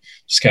Twitter.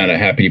 Just kind of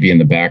happy to be in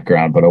the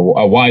background, but a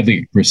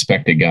widely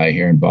respected guy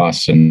here in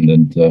Boston,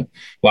 and a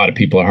lot of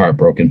people are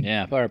heartbroken.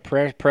 Yeah,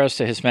 prayers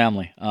to his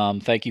family.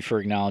 Thank you for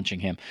acknowledging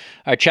him.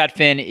 All right, Chad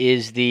Finn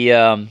is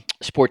the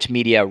sports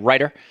media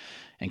writer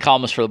and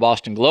columnist for the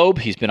Boston Globe.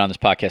 He's been on this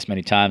podcast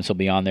many times. He'll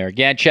be on there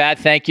again. Chad,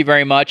 thank you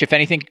very much. If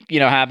anything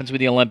happens with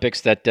the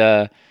Olympics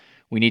that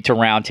we need to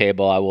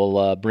roundtable. I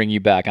will bring you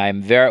back. I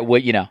am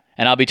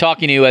and I'll be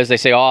talking to you, as they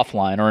say,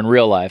 offline or in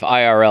real life,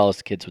 IRL, as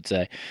the kids would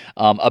say,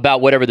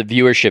 about whatever the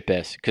viewership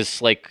is.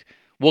 Because,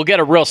 we'll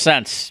get a real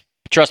sense,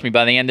 trust me,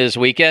 by the end of this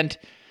weekend,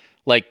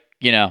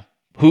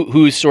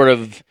 who's sort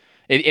of,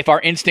 if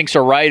our instincts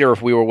are right or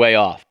if we were way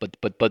off. But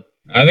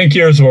I think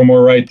yours were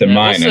more right than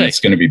mine, and it's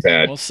going to be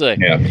bad. We'll see.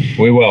 Yeah,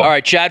 we will. All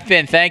right, Chad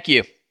Finn, thank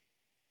you.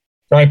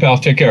 All right, pal,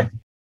 take care.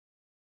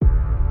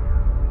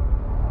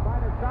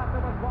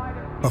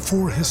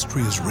 Before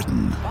history is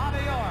written,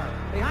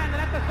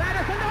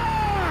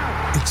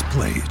 it's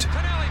played.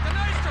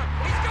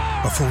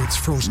 Before it's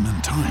frozen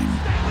in time,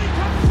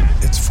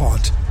 it's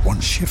fought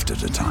one shift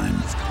at a time.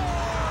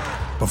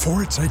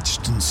 Before it's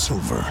etched in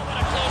silver,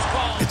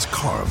 it's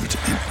carved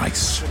in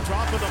ice.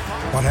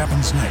 What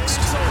happens next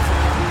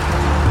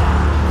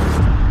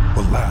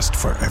will last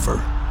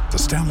forever. The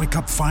Stanley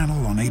Cup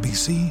Final on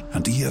ABC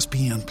and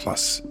ESPN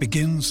Plus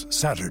begins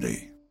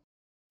Saturday.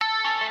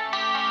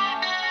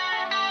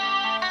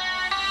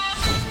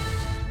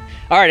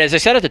 All right, as I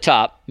said at the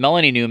top,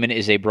 Melanie Newman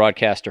is a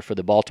broadcaster for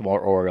the Baltimore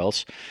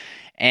Orioles,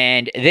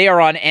 and they are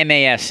on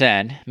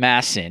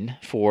MASN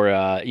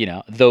for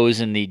those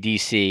in the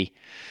D.C.,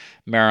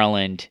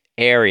 Maryland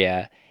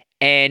area.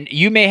 And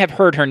you may have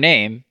heard her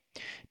name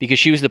because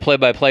she was the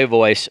play-by-play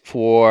voice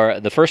for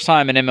the first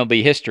time in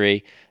MLB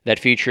history that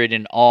featured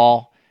an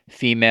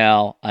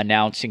all-female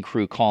announcing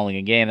crew calling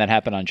a game. That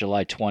happened on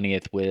July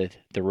 20th with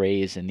the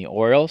Rays and the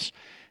Orioles.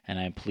 And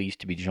I'm pleased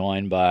to be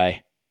joined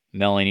by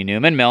Melanie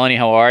Newman. Melanie,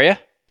 how are you?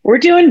 We're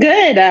doing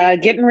good.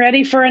 Getting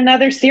ready for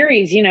another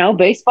series.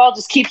 Baseball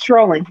just keeps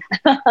rolling.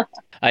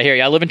 I hear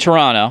you. I live in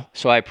Toronto,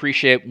 so I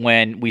appreciate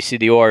when we see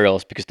the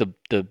Orioles because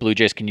the Blue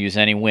Jays can use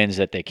any wins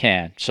that they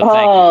can. So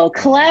thank you. Oh,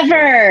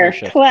 clever.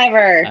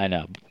 I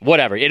know.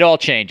 Whatever. It all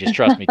changes.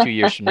 Trust me. 2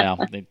 years from now,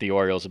 I think the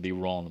Orioles will be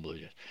rolling the Blue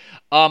Jays.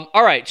 All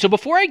right. So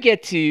before I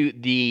get to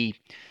the,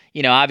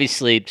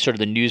 obviously sort of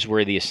the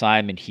newsworthy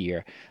assignment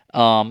here,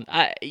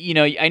 I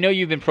know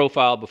you've been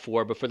profiled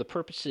before, but for the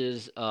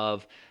purposes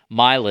of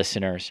my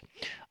listeners,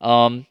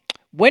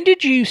 when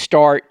did you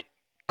start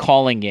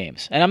calling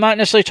games? And I'm not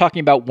necessarily talking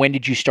about when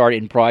did you start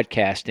in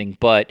broadcasting,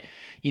 but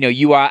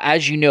you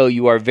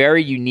are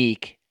very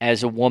unique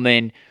as a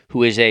woman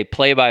who is a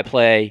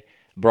play-by-play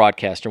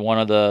broadcaster. One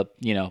of the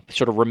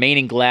sort of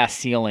remaining glass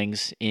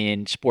ceilings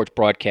in sports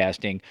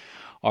broadcasting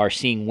are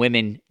seeing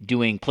women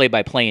doing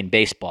play-by-play in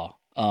baseball.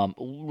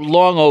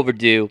 Long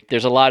overdue.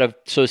 There's a lot of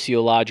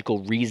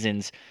sociological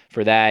reasons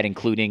for that,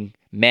 including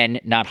men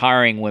not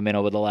hiring women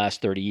over the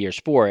last 30 years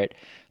for it.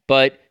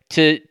 But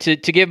to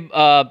give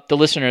the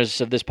listeners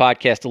of this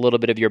podcast a little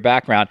bit of your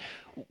background,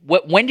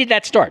 when did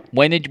that start?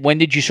 When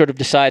did you sort of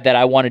decide that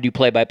I want to do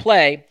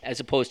play-by-play as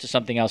opposed to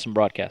something else in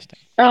broadcasting?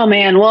 Oh,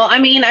 man. Well,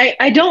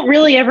 I don't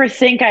really ever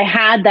think I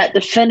had that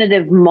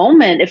definitive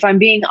moment, if I'm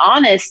being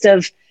honest,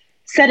 of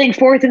setting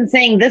forth and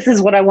saying, this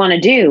is what I want to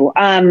do.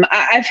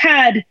 I've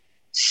had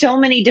so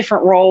many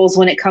different roles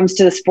when it comes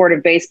to the sport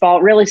of baseball.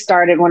 It really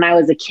started when I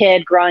was a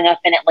kid growing up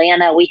in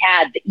Atlanta. We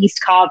had the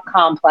East Cobb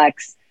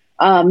Complex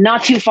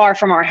not too far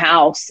from our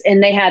house,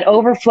 and they had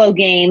overflow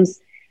games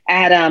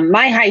at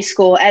my high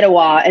school,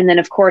 Etowah, and then,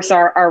 of course,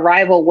 our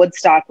rival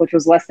Woodstock, which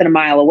was less than a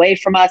mile away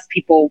from us.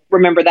 People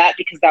remember that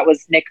because that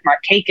was Nick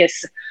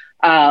Markakis'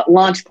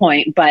 launch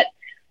point. But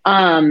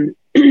I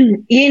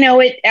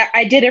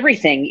did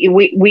everything.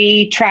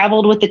 We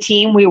traveled with the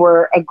team. We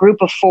were a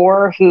group of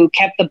 4 who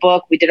kept the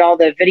book. We did all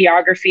the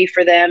videography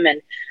for them.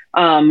 And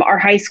our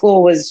high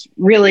school was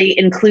really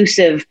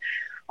inclusive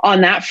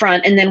on that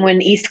front. And then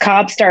when East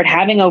Cobb started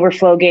having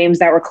overflow games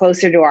that were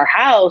closer to our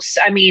house,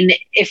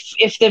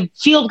 if the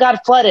field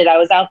got flooded, I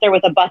was out there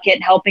with a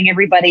bucket helping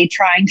everybody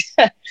trying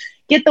to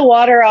get the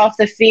water off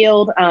the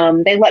field.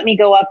 They let me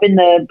go up in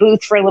the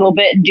booth for a little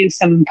bit and do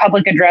some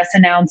public address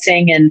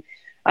announcing. And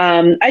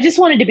I just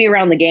wanted to be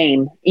around the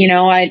game.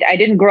 I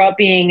didn't grow up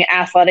being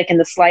athletic in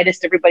the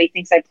slightest. Everybody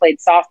thinks I played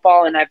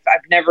softball, and I've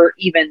never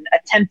even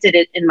attempted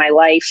it in my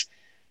life.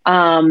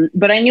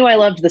 But I knew I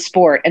loved the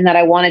sport and that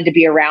I wanted to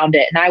be around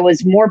it. And I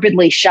was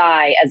morbidly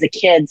shy as a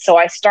kid. So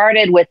I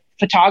started with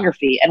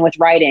photography and with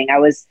writing. I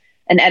was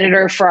an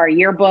editor for our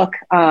yearbook.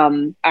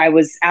 I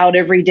was out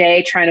every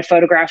day trying to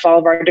photograph all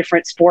of our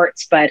different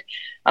sports. But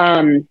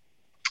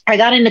I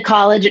got into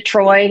college at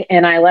Troy,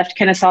 and I left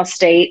Kennesaw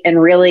State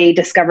and really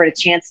discovered a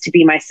chance to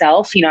be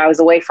myself. I was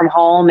away from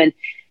home, and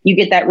you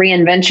get that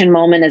reinvention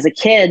moment as a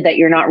kid that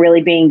you're not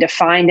really being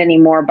defined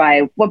anymore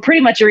by what pretty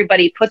much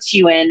everybody puts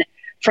you in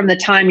from the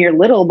time you're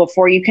little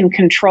before you can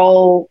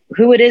control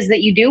who it is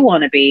that you do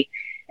want to be.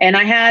 And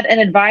I had an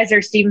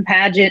advisor, Stephen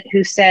Paget,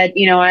 who said,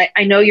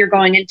 I know you're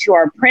going into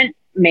our print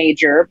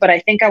major, but I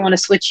think I want to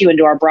switch you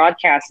into our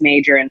broadcast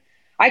major. And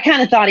I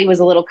kind of thought he was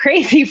a little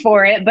crazy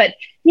for it, but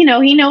he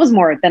knows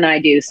more than I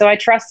do. So I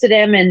trusted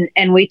him,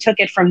 and we took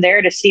it from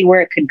there to see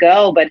where it could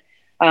go. But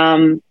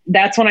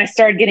that's when I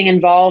started getting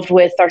involved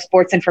with our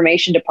sports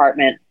information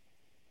department.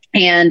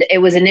 And it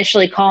was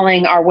initially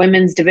calling our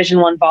women's Division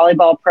I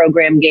volleyball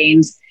program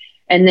games,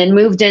 and then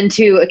moved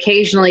into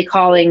occasionally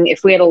calling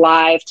if we had a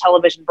live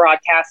television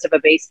broadcast of a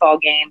baseball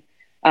game.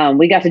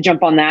 we got to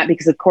jump on that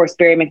because, of course,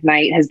 Barry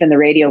McKnight has been the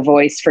radio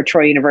voice for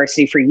Troy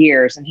University for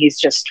years, and he's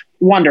just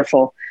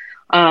wonderful.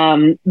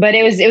 But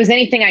it was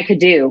anything I could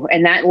do.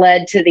 And that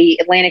led to the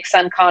Atlantic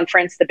Sun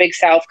Conference, the Big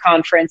South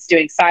Conference,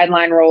 doing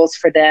sideline roles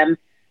for them.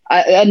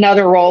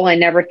 Another role I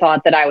never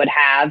thought that I would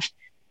have.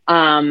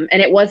 And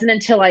it wasn't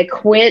until I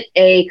quit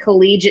a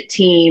collegiate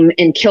team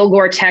in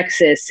Kilgore,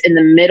 Texas in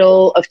the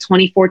middle of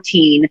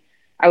 2014.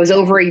 I was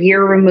over a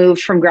year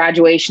removed from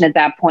graduation at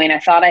that point. I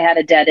thought I had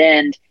a dead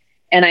end.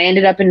 And I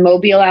ended up in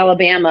Mobile,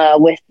 Alabama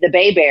with the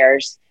Bay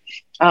Bears.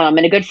 And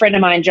a good friend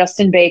of mine,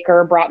 Justin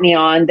Baker, brought me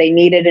on. They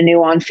needed a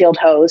new on-field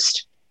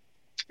host.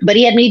 But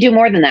he had me do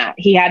more than that.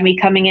 He had me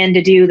coming in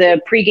to do the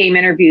pregame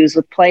interviews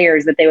with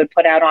players that they would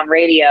put out on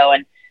radio.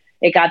 And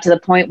it got to the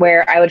point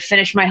where I would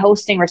finish my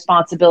hosting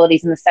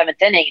responsibilities in the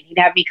 7th inning. And he'd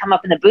have me come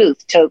up in the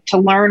booth to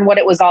learn what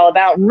it was all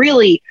about,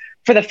 really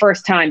for the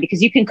first time.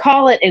 Because you can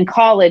call it in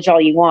college all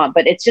you want,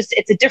 but it's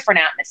a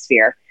different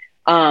atmosphere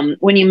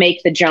when you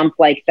make the jump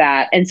like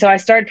that. And so I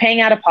started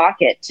paying out of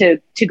pocket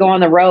to go on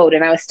the road,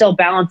 and I was still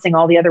balancing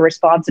all the other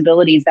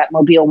responsibilities that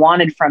Mobile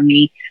wanted from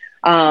me.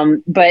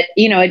 But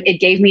it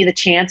gave me the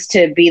chance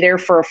to be there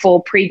for a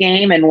full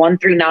pregame and 1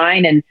 through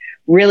 9 and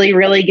really,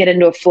 really get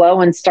into a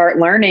flow and start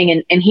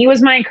learning. And he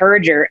was my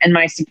encourager and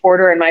my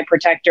supporter and my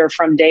protector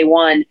from day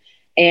one.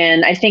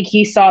 And I think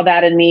he saw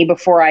that in me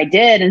before I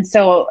did. And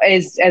so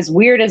as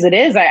weird as it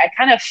is, I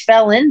kind of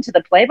fell into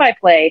the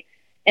play-by-play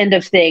end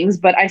of things,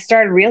 but I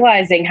started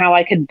realizing how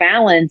I could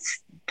balance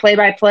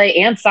play-by-play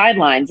and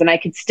sidelines, and I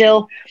could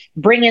still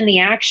bring in the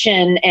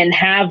action and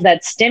have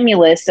that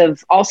stimulus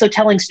of also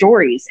telling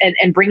stories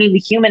and bringing the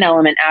human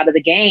element out of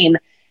the game.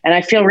 And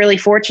I feel really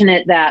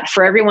fortunate that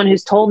for everyone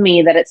who's told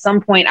me that at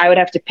some point I would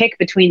have to pick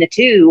between the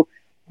two,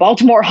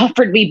 Baltimore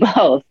offered me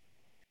both.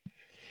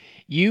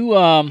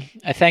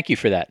 I thank you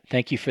for that.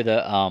 Thank you for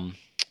the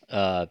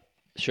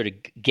sort of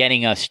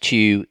getting us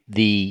to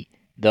the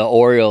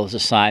Orioles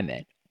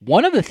assignment.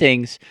 One of the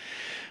things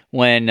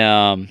when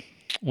I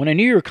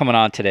knew you were coming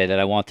on today that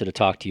I wanted to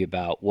talk to you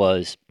about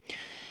was,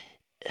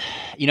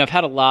 I've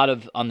had a lot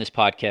of, on this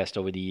podcast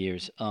over the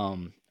years, a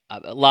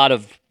lot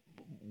of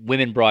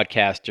women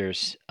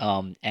broadcasters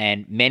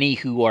and many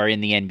who are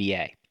in the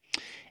NBA.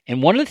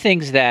 And one of the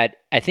things that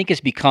I think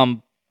has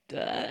become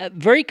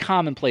very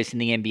commonplace in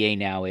the NBA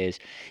now is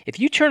if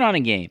you turn on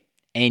a game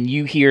and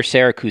you hear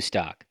Sarah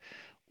Kustok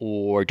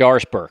or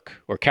Doris Burke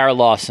or Kara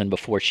Lawson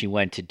before she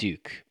went to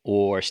Duke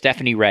or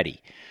Stephanie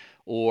Reddy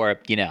or,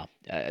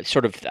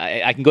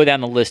 I can go down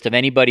the list of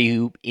anybody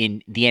who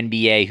in the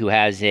NBA who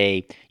has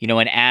an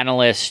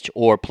analyst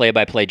or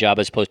play-by-play job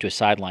as opposed to a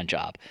sideline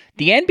job.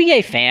 The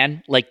NBA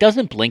fan,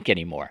 doesn't blink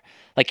anymore.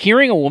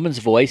 Hearing a woman's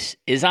voice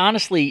is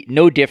honestly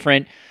no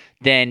different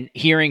than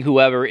hearing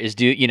whoever is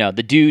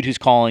the dude who's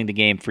calling the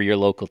game for your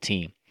local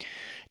team.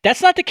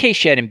 That's not the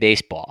case yet in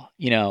baseball.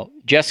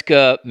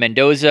 Jessica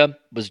Mendoza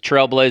was a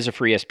trailblazer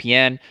for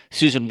ESPN.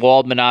 Susan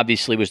Waldman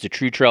obviously was the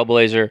true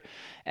trailblazer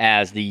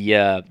as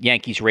the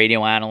Yankees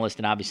radio analyst,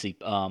 and obviously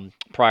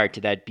prior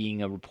to that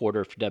being a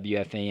reporter for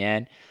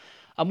WFAN.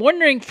 I'm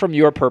wondering, from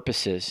your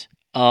purposes,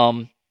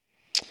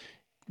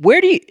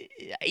 where do you,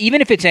 even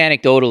if it's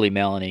anecdotally,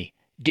 Melanie,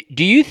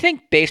 do you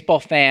think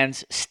baseball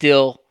fans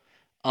still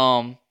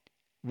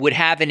would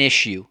have an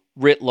issue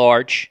writ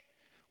large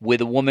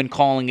with a woman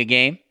calling a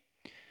game?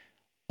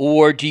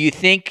 Or do you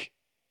think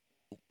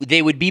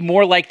they would be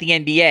more like the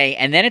NBA?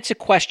 And then it's a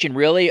question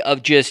really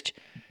of just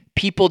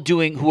people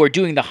who are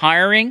doing the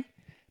hiring,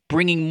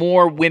 bringing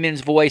more women's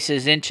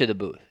voices into the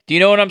booth. Do you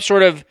know what I'm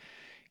sort of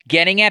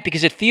getting at?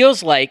 Because it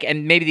feels like,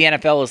 and maybe the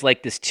NFL is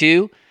like this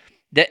too,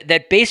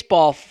 that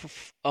baseball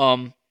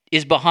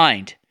is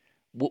behind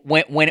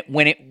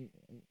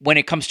when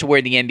it comes to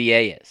where the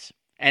NBA is.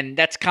 And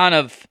that's kind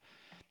of,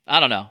 I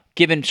don't know,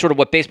 given sort of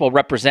what baseball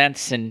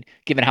represents and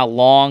given how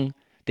long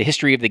the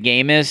history of the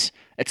game is,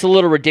 it's a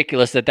little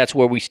ridiculous that that's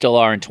where we still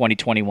are in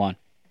 2021.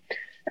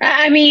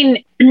 I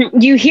mean,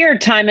 you hear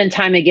time and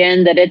time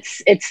again that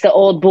it's the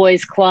old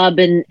boys club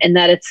and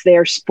that it's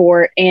their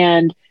sport.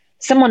 And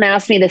someone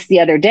asked me this the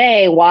other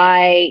day,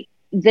 why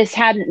this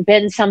hadn't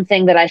been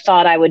something that I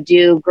thought I would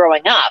do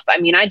growing up. I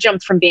mean, I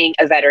jumped from being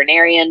a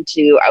veterinarian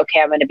to,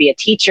 okay, I'm going to be a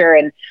teacher.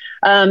 And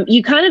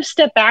you kind of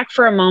step back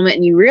for a moment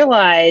and you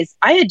realize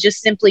I had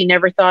just simply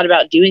never thought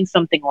about doing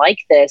something like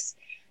this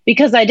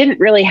because I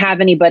didn't really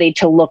have anybody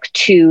to look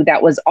to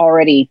that was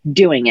already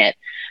doing it.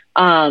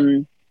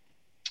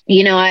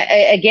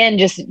 Again,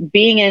 just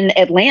being in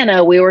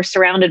Atlanta, we were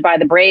surrounded by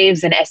the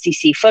Braves and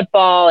SEC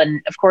football.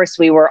 And of course,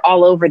 we were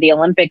all over the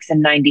Olympics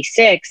in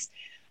 '96.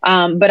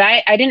 But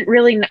I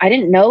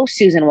didn't know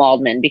Susan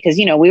Waldman because,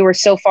 we were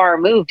so far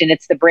removed and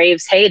it's the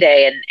Braves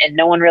heyday and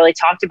no one really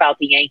talked about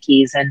the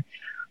Yankees. And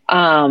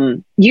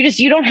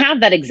you don't have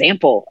that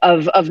example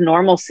of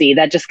normalcy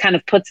that just kind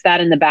of puts that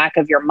in the back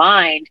of your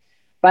mind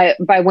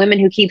by women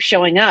who keep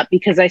showing up.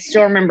 Because I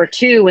still remember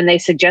too, when they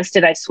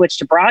suggested I switch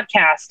to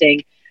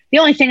broadcasting, the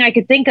only thing I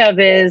could think of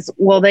is,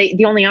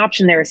 the only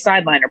option there is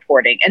sideline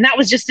reporting. And that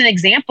was just an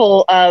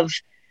example of,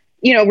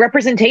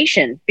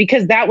 representation,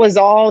 because that was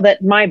all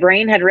that my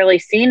brain had really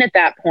seen at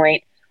that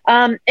point.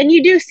 And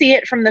you do see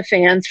it from the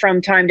fans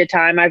from time to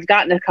time. I've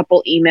gotten a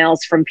couple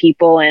emails from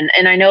people, and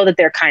I know that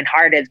they're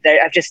kind-hearted.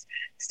 I've just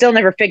still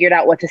never figured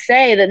out what to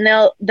say. Then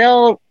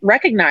they'll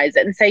recognize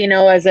it and say,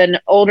 as an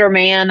older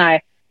man,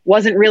 I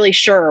wasn't really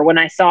sure when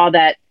I saw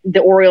that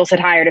the Orioles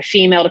had hired a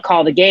female to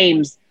call the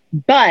games.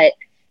 But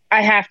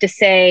I have to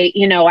say,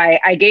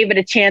 I gave it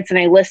a chance and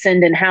I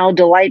listened, and how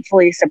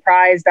delightfully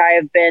surprised I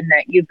have been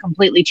that you've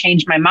completely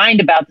changed my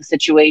mind about the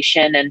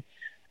situation.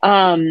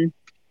 And,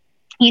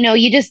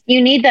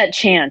 you need that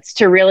chance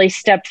to really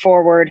step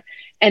forward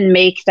and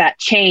make that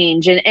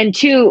change. And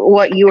to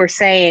what you were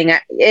saying,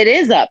 it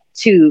is up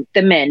to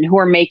the men who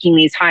are making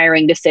these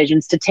hiring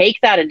decisions to take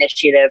that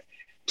initiative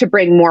to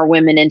bring more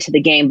women into the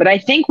game. But I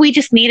think we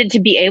just needed to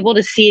be able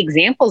to see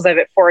examples of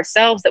it for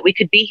ourselves, that we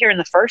could be here in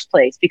the first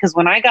place. Because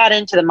when I got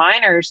into the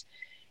minors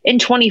in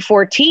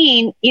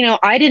 2014,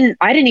 I didn't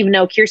even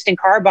know Kirsten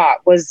Carbach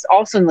was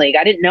also in the league.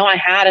 I didn't know I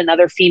had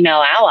another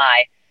female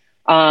ally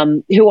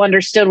who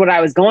understood what I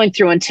was going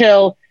through,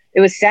 until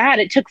it was sad.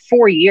 It took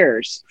 4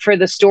 years for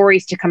the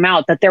stories to come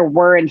out that there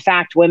were, in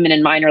fact, women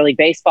in minor league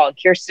baseball. And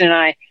Kirsten and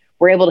I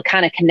were able to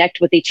kind of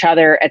connect with each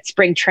other at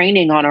spring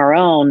training on our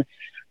own.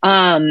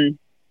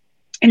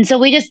 And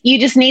so you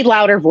just need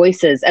louder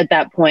voices at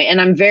that point.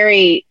 And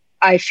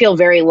I feel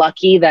very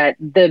lucky that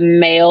the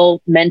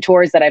male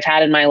mentors that I've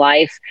had in my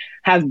life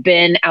have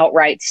been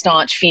outright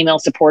staunch female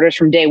supporters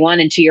from day one.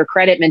 And to your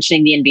credit,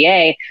 mentioning the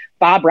NBA,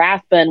 Bob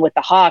Rathbun with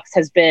the Hawks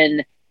has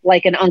been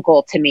like an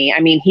uncle to me. I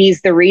mean,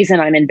 he's the reason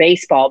I'm in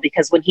baseball,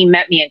 because when he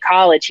met me in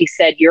college, he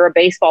said, "You're a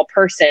baseball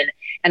person,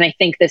 and I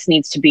think this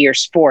needs to be your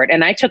sport."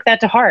 And I took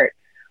that to heart.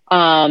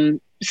 So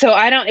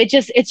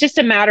it's just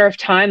a matter of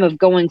time of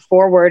going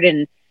forward,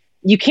 and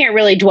you can't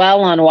really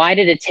dwell on why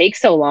did it take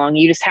so long.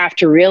 You just have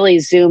to really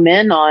zoom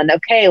in on,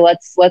 okay,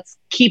 let's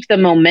keep the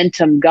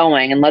momentum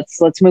going, and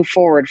let's move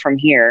forward from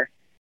here.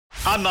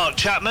 I'm Mark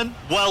Chapman.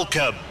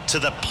 Welcome to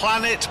the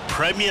Planet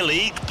Premier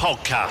League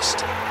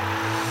podcast.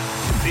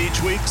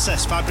 Each week,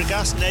 Cesc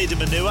Fabregas, Nader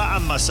Manua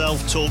and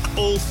myself talk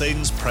all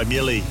things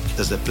Premier League.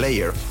 As a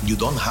player, you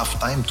don't have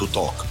time to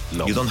talk.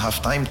 No. You don't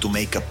have time to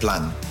make a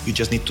plan. You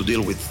just need to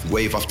deal with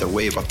wave after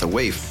wave after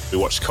wave. We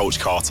watched Coach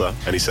Carter,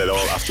 and he said,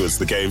 afterwards,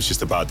 the game's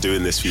just about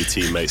doing this for your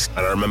teammates. And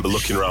I remember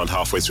looking around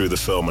halfway through the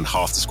film and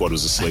half the squad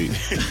was asleep.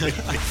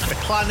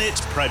 Planet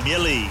Premier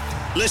League.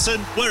 Listen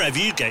wherever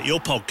you get your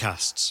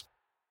podcasts.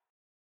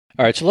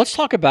 All right, so let's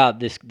talk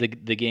about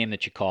the game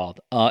that you called.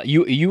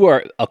 You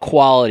are a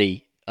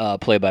quality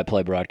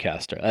play-by-play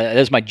broadcaster.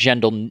 That's my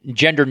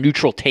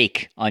gender-neutral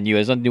take on you. It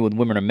has nothing to do with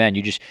women or men.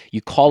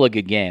 You call a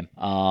good game.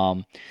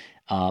 And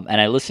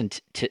I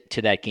listened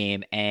to that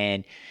game.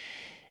 And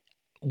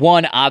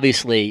one,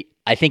 obviously,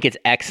 I think it's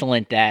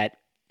excellent that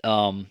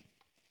that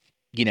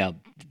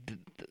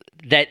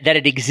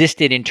it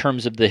existed in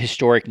terms of the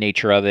historic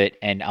nature of it.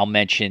 And I'll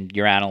mention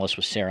your analyst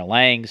was Sarah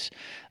Langs.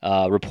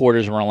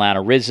 Reporters were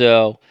Alana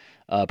Rizzo.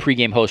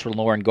 Pre-game hosts were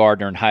Lauren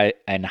Gardner and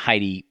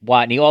Heidi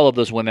Watney. All of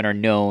those women are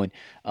known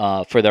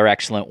for their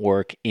excellent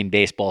work in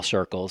baseball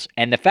circles.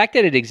 And the fact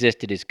that it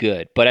existed is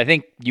good. But I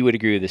think you would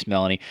agree with this,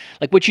 Melanie.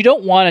 Like, what you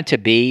don't want it to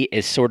be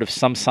is sort of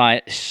some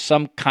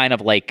kind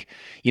of like,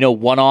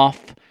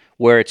 one-off,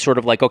 where it's sort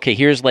of like, okay,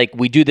 here's like,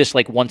 we do this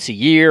like once a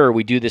year, or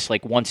we do this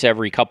like once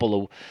every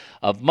couple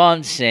of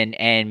months.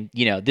 And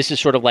this is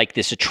sort of like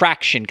this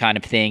attraction kind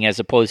of thing, as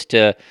opposed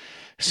to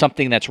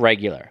something that's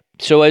regular.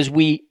 So as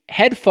we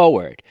head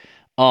forward,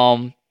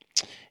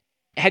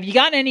 have you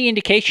gotten any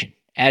indication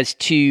as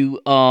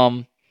to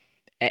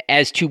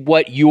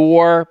what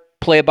your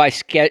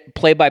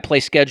play-by-play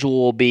schedule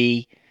will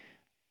be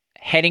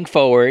heading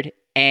forward,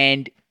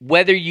 and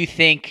whether you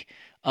think,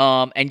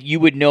 and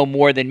you would know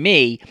more than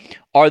me,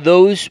 are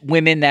those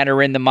women that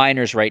are in the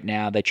minors right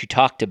now that you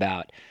talked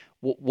about,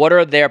 what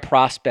are their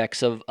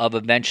prospects of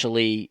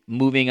eventually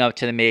moving up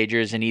to the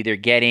majors and either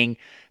getting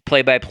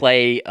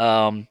play-by-play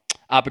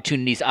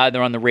opportunities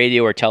either on the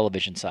radio or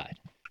television side?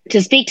 To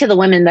speak to the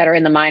women that are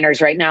in the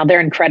minors right now, they're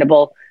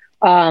incredible.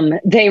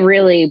 They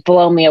really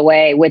blow me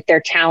away with their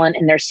talent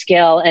and their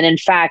skill. And in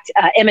fact,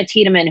 Emma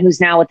Tiedemann,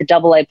 who's now with the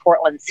AA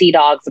Portland Sea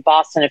Dogs, the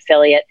Boston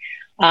affiliate,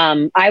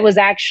 I was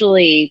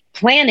actually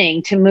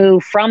planning to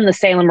move from the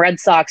Salem Red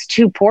Sox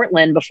to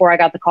Portland before I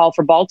got the call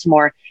for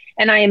Baltimore.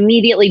 And I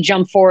immediately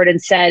jumped forward and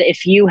said,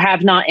 if you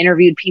have not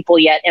interviewed people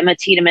yet, Emma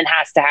Tiedemann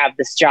has to have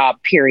this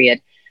job,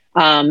 period.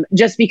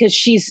 Just because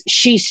she's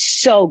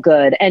so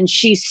good and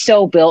she's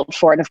so built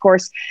for it. And of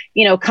course,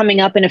 coming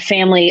up in a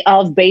family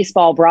of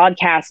baseball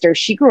broadcasters,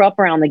 she grew up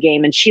around the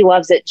game and she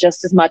loves it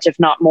just as much, if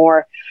not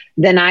more,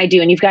 than I do.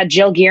 And you've got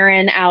Jill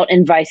Guerin out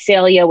in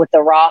Visalia with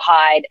the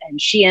Rawhide,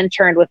 and she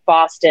interned with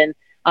Boston,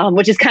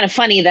 which is kind of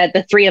funny that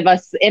the three of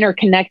us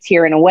interconnect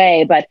here in a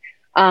way. But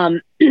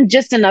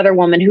just another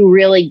woman who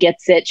really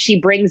gets it. She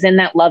brings in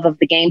that love of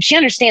the game. She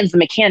understands the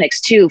mechanics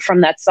too,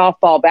 from that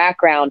softball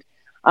background.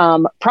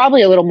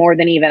 Probably a little more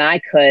than even I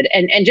could.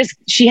 And just,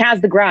 she has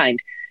the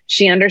grind.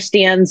 She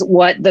understands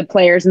what the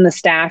players and the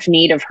staff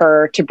need of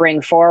her to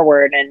bring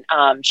forward.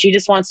 And she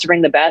just wants to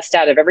bring the best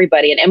out of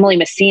everybody. And Emily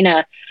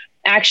Messina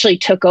actually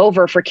took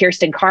over for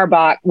Kirsten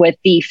Karbach with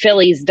the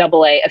Phillies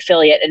AA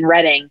affiliate in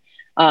Reading.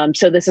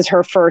 So this is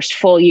her first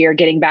full year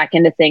getting back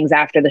into things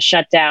after the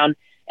shutdown.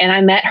 And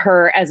I met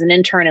her as an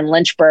intern in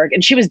Lynchburg,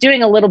 and she was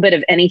doing a little bit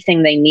of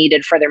anything they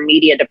needed for their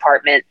media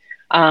department.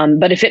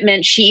 But if it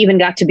meant she even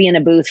got to be in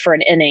a booth for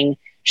an inning,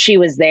 she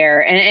was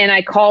there. And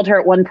I called her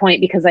at one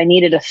point because I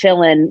needed a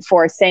fill-in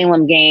for a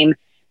Salem game.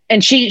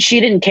 And she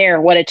didn't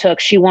care what it took.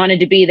 She wanted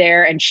to be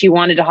there, and she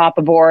wanted to hop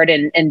aboard,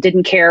 and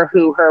didn't care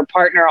who her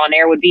partner on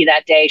air would be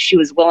that day. She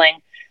was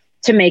willing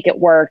to make it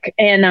work.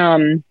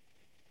 And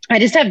I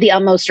just have the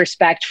utmost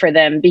respect for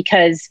them,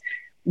 because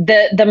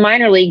the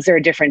minor leagues are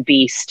a different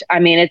beast. I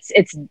mean,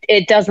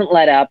 it doesn't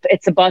let up.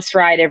 It's a bus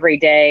ride every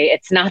day.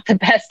 It's not the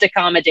best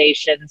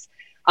accommodations,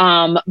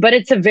 but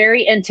it's a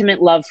very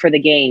intimate love for the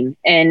game.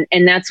 And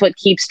that's what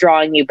keeps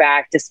drawing you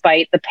back,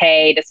 despite the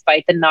pay,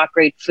 despite the not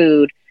great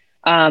food.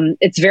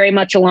 It's very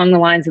much along the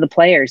lines of the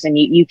players, and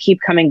you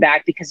keep coming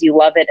back because you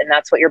love it. And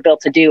that's what you're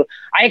built to do.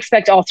 I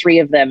expect all three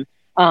of them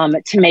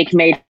to make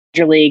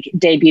major league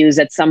debuts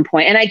at some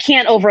point. And I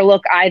can't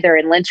overlook either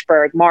in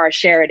Lynchburg, Mara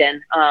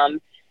Sheridan.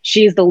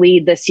 She's the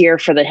lead this year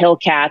for the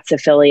Hillcats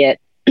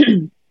affiliate.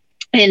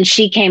 And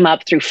she came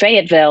up through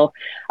Fayetteville.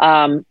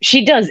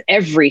 She does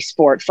every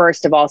sport,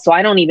 first of all. So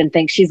I don't even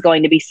think she's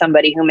going to be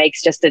somebody who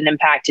makes just an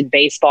impact in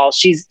baseball.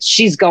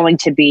 She's going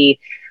to be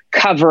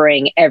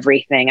covering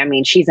everything. I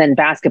mean, she's in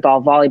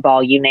basketball,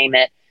 volleyball, you name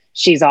it.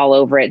 She's all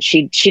over it.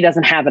 She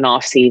doesn't have an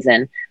off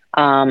season.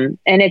 And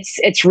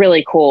it's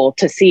really cool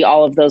to see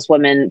all of those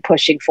women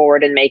pushing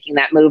forward and making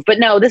that move. But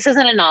no, this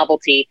isn't a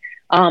novelty.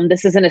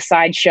 This isn't a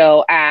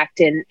sideshow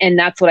act. And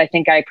that's what I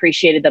think I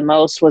appreciated the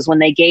most, was when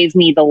they gave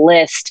me the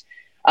list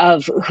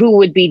of who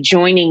would be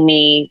joining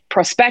me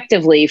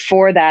prospectively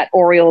for that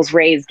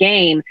Orioles-Rays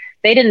game.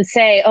 They didn't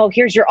say, oh,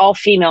 here's your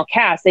all-female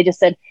cast. They just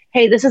said,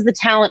 hey, this is the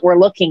talent we're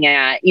looking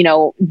at. You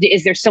know,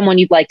 is there someone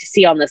you'd like to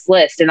see on this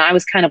list? And I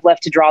was kind of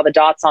left to draw the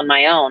dots on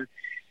my own.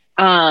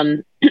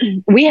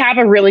 We have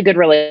a really good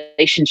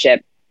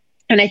relationship.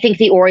 And I think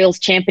the Orioles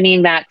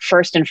championing that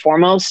first and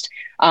foremost,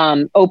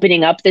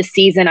 opening up this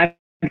season. I've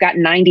got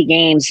 90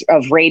 games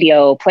of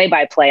radio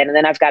play-by-play, and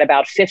then I've got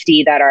about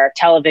 50 that are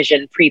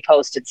television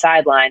pre-posted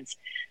sidelines.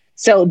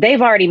 So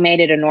they've already made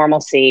it a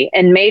normalcy.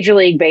 And Major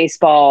League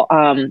Baseball,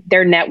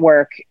 their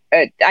network,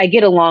 I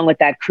get along with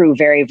that crew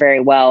very, very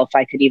well, if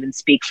I could even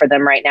speak for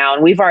them right now.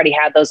 And we've already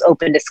had those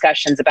open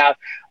discussions about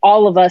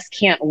all of us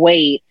can't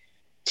wait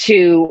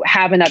to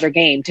have another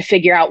game, to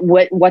figure out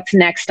what's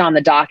next on the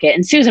docket.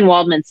 And Susan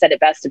Waldman said it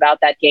best about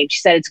that game. She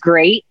said, it's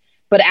great,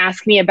 but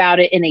ask me about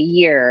it in a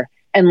year,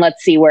 and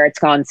let's see where it's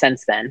gone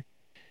since then.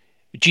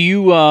 Do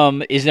you,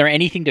 is there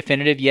anything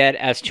definitive yet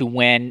as to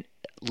when,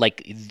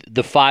 like,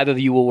 the five of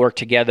you will work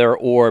together,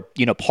 or,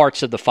 you know,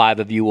 parts of the five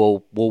of you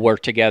will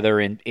work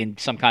together in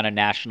some kind of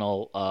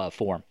national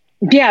form?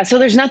 Yeah, so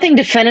there's nothing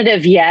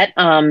definitive yet,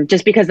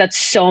 just because that's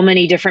so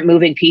many different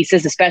moving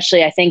pieces,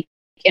 especially I think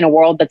in a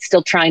world that's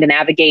still trying to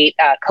navigate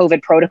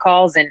COVID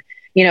protocols and,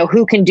 you know,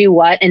 who can do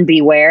what and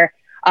be where.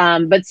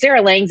 But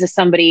Sarah Langs is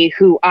somebody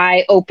who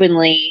I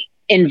openly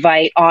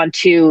invite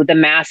onto the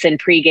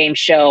MASN pregame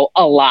show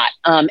a lot.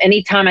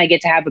 Anytime I get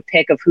to have a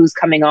pick of who's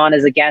coming on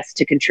as a guest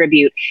to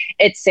contribute,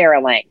 it's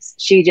Sarah Langs.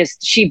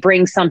 She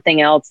brings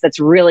something else that's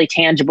really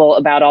tangible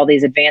about all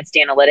these advanced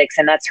analytics,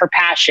 and that's her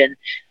passion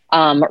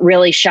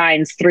really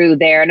shines through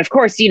there. And of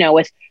course, you know,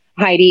 with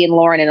Heidi and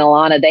Lauren and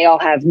Alana, they all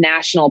have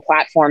national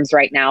platforms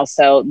right now.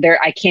 So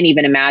I can't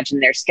even imagine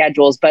their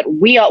schedules, but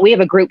we have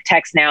a group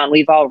text now, and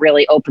we've all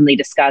really openly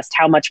discussed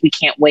how much we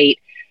can't wait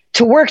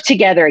to work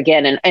together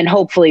again, and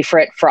hopefully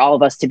for all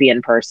of us to be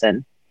in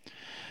person.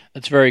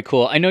 That's very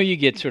cool. I know you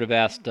get sort of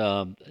asked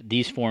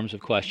these forms of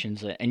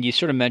questions, and you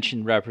sort of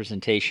mentioned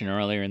representation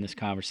earlier in this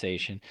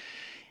conversation.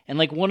 And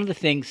like one of the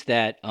things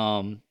that,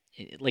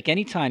 like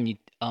anytime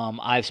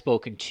I've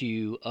spoken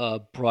to a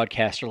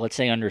broadcaster, let's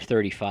say under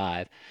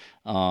 35,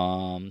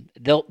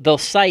 they'll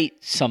cite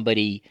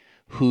somebody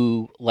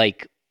who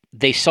like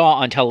they saw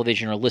on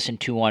television or listened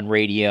to on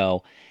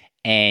radio,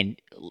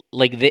 and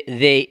like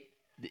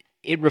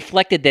it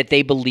reflected that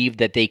they believed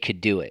that they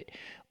could do it.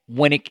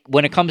 When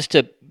it comes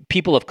to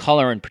people of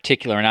color in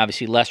particular, and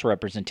obviously less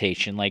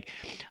representation, like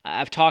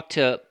I've talked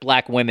to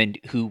black women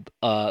who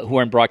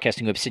are in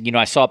broadcasting who have said, you know,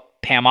 I saw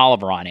Pam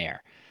Oliver on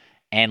air,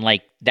 and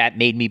like that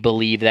made me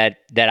believe that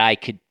I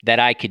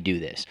could do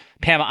this.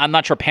 I'm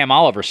not sure Pam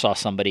Oliver saw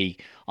somebody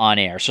on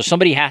air, so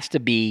somebody has to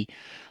be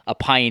a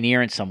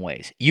pioneer in some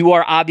ways. You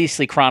are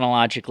obviously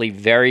chronologically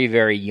very,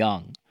 very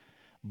young,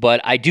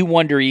 but I do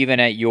wonder, even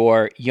at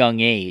your young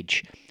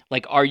age,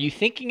 like, are you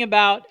thinking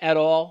about at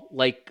all,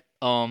 like,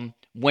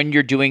 when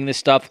you're doing this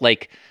stuff,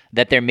 like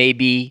that there may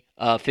be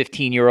a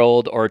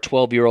 15-year-old or a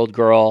 12-year-old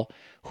girl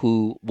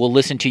who will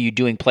listen to you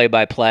doing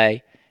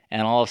play-by-play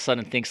and all of a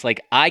sudden thinks,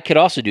 like, I could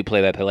also do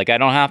play-by-play. Like, I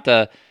don't have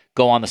to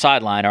go on the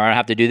sideline, or I don't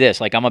have to do this.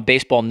 Like, I'm a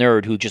baseball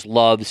nerd who just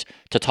loves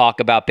to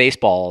talk about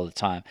baseball all the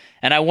time.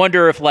 And I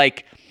wonder if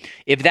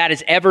that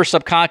is ever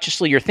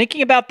subconsciously you're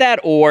thinking about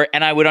that,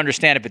 and I would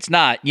understand if it's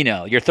not, you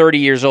know, you're 30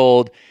 years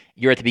old,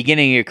 you're at the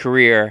beginning of your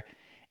career,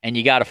 and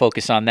you got to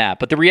focus on that.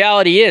 But the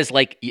reality is,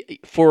 like,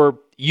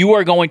 you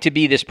are going to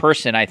be this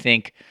person, I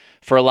think,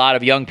 for a lot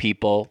of young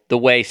people, the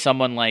way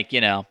someone like,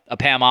 a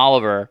Pam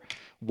Oliver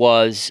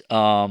was,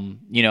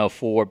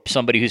 for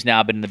somebody who's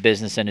now been in the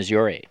business and is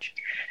your age.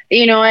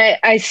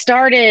 I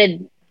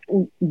started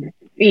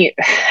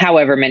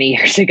however many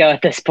years ago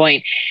at this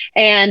point,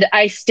 and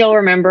I still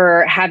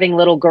remember having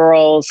little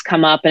girls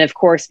come up, and of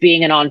course,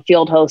 being an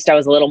on-field host, I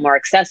was a little more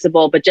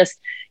accessible, but just,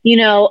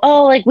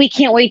 we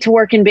can't wait to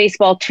work in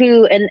baseball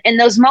too. And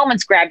those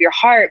moments grab your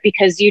heart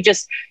because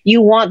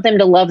you want them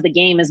to love the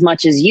game as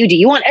much as you do.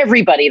 You want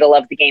everybody to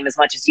love the game as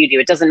much as you do.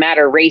 It doesn't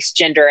matter race,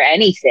 gender,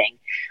 anything.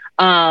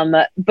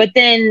 But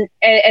then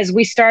as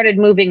we started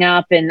moving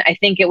up, and I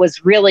think it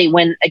was really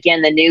when,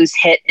 again, the news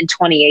hit in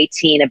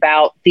 2018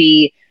 about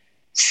the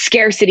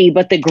scarcity,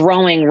 but the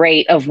growing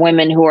rate of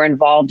women who are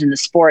involved in the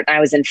sport. And I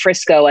was in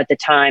Frisco at the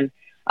time.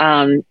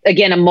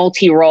 Again, a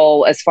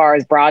multi-role as far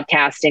as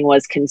broadcasting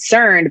was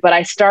concerned, but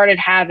I started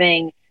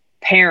having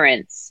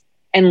parents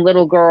and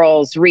little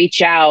girls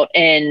reach out,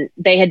 and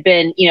they had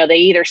been, they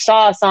either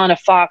saw us on a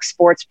Fox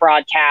Sports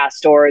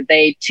broadcast, or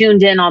they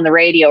tuned in on the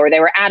radio, or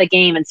they were at a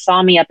game and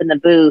saw me up in the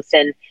booth.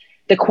 And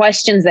the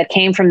questions that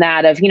came from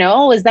that of,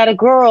 is that a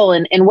girl?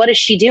 And what is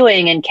she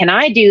doing? And can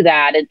I do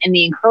that? And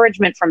the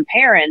encouragement from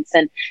parents,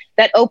 and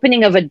that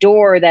opening of a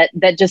door that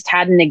just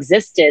hadn't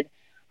existed.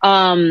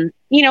 And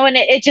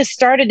it just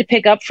started to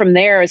pick up from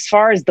there as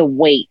far as the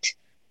weight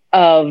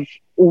of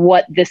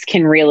what this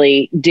can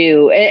really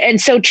do.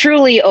 And so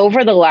truly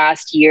over the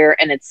last year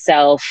in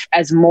itself,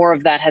 as more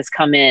of that has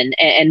come in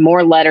and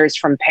more letters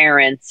from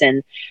parents,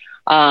 and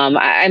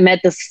I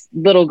met this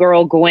little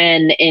girl,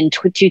 Gwen, in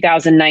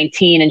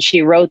 2019, and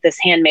she wrote this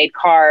handmade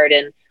card.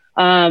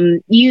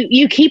 And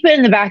you keep it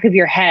in the back of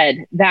your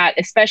head that,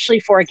 especially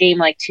for a game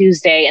like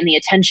Tuesday and the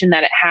attention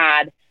that it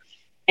had,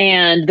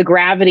 and the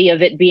gravity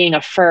of it being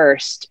a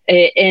first,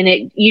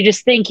 you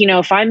just think,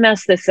 if I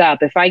mess this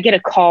up, if I get a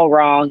call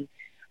wrong,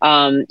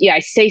 I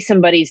say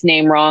somebody's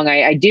name wrong,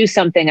 I do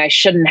something I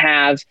shouldn't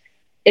have,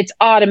 it's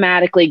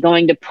automatically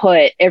going to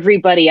put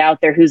everybody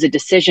out there who's a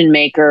decision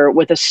maker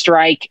with a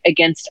strike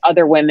against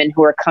other women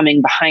who are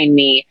coming behind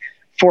me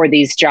for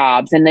these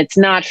jobs. And it's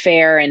not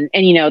fair. And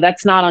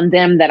that's not on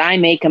them that I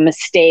make a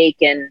mistake.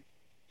 And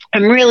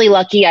I'm really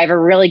lucky. I have a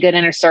really good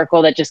inner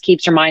circle that just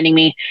keeps reminding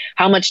me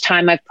how much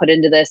time I've put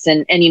into this,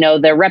 and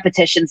the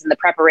repetitions and the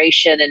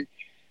preparation, and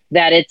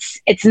that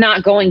it's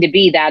not going to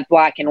be that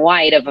black and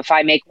white of if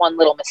I make one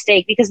little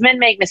mistake, because men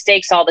make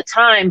mistakes all the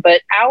time,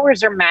 but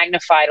ours are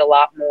magnified a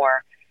lot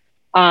more.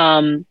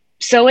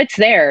 So it's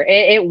there.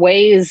 It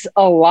weighs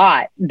a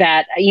lot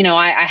that,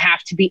 I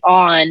have to be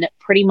on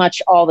pretty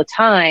much all the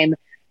time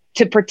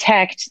to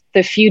protect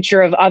the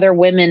future of other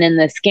women in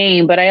this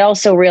game. But I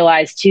also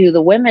realize too,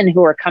 the women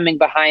who are coming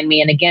behind me,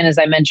 and again, as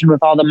I mentioned,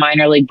 with all the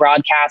minor league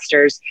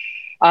broadcasters,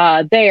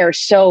 they are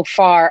so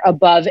far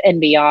above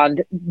and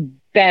beyond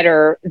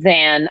better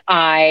than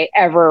I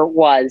ever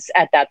was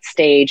at that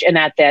stage and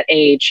at that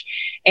age.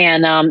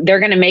 And they're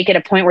going to make it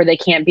a point where they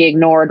can't be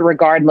ignored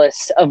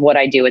regardless of what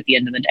I do at the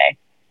end of the day.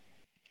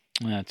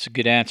 That's a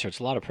good answer. It's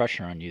a lot of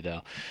pressure on you,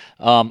 though.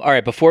 All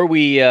right, before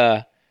we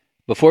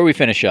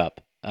finish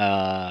up,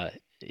 and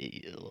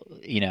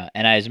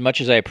as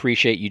much as I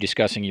appreciate you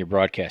discussing your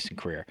broadcasting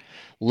career,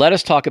 let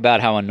us talk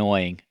about how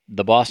annoying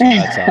the Boston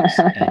Red Sox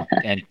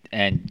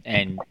and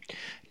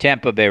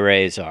Tampa Bay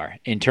Rays are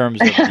in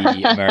terms of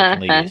the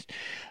American League East.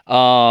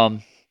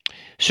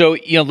 So,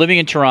 living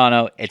in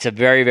Toronto, it's a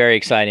very, very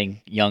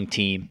exciting young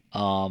team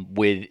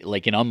with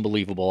like an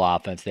unbelievable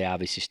offense. They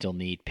obviously still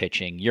need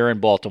pitching. You're in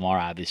Baltimore,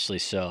 obviously,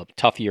 so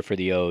tough year for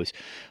the O's.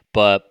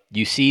 But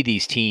you see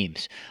these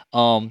teams.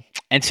 And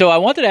so I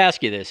wanted to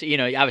ask you this.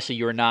 Obviously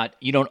you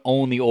don't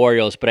own the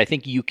Orioles, but I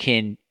think you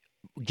can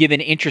give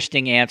an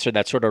interesting answer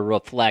that sort of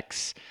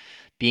reflects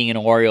being an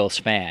Orioles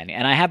fan.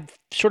 And I have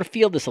sort of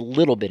feel this a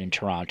little bit in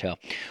Toronto.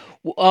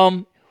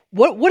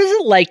 What is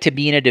it like to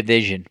be in a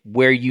division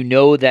where you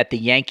know that the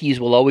Yankees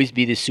will always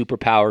be the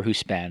superpower who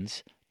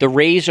spends? The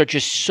Rays are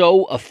just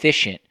so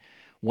efficient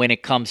when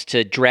it comes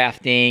to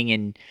drafting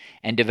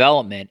and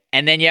development.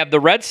 And then you have the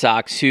Red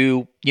Sox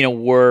who,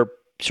 were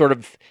sort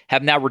of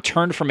have now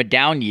returned from a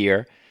down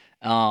year,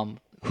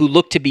 who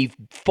look to be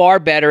far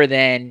better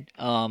than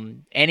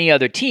any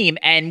other team.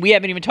 And we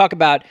haven't even talked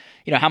about,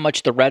 how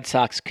much the Red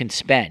Sox can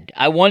spend.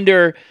 I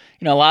wonder,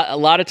 a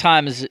lot of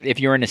times if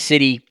you're in a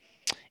city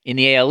in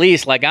the AL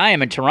East, like I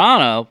am in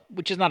Toronto,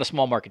 which is not a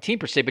small market team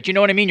per se, but you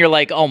know what I mean? You're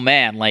like, oh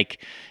man, like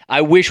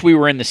I wish we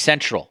were in the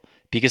Central,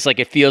 because like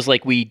it feels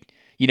like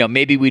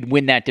maybe we'd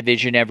win that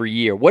division every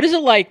year. What is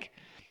it like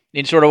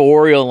in sort of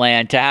Oriole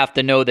land to have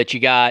to know that you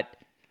got,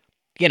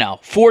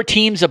 4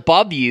 teams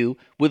above you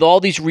with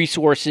all these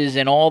resources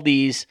and all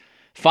these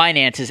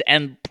finances,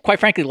 and quite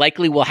frankly,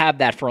 likely will have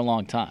that for a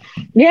long time?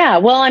 Yeah.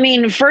 Well, I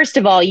mean, first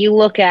of all, you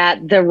look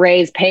at the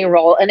Rays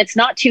payroll and it's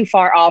not too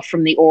far off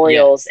from the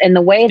Orioles. Yeah. And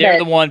the way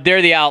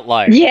they're the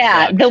outlier.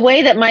 Yeah. Exactly. The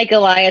way that Mike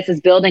Elias is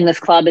building this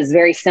club is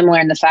very similar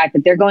in the fact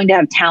that they're going to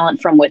have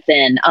talent from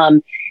within.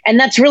 And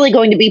that's really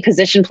going to be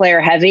position player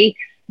heavy.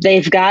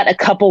 They've got a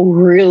couple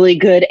really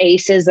good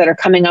aces that are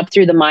coming up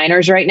through the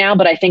minors right now.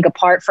 But I think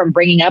apart from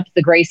bringing up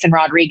the Grayson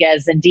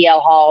Rodriguez and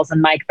DL Halls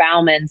and Mike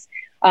Baumans,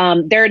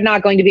 they're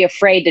not going to be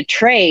afraid to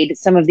trade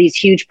some of these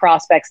huge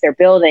prospects they're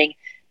building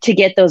to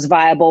get those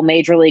viable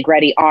major league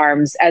ready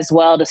arms as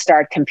well to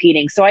start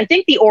competing. So I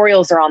think the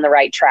Orioles are on the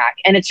right track,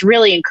 and it's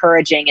really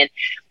encouraging. And,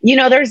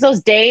 there's those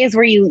days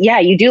where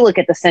you do look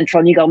at the Central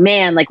and you go,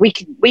 man, like we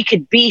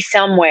could be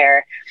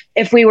somewhere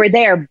if we were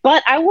there.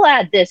 But I will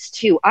add this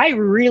too. I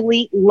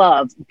really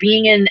love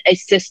being in a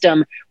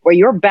system where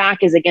your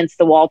back is against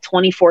the wall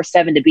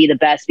 24/7 to be the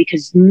best,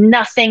 because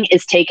nothing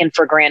is taken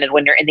for granted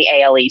when you're in the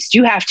AL East.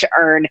 You have to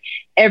earn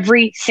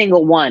every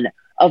single one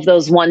of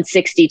those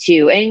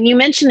 162. And you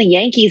mentioned the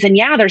Yankees, and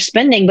they're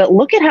spending, but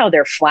look at how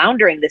they're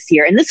floundering this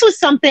year. And this was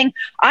something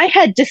I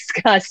had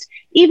discussed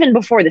even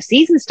before the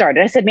season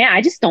started. I said, man,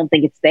 I just don't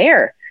think it's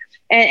there.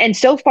 And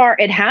so far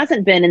it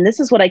hasn't been. And this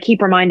is what I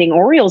keep reminding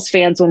Orioles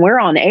fans when we're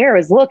on air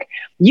is, look,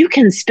 you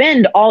can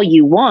spend all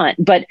you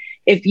want, but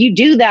if you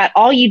do that,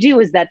 all you do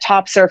is that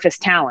top surface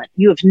talent.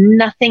 You have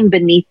nothing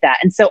beneath that.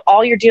 And so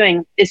all you're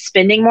doing is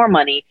spending more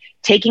money,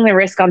 taking the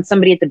risk on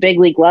somebody at the big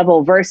league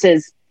level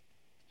versus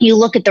you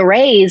look at the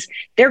Rays,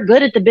 they're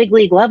good at the big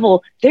league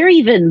level. They're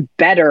even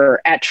better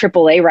at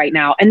AAA right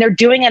now. And they're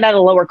doing it at a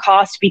lower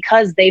cost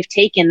because they've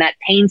taken that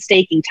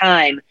painstaking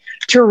time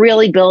to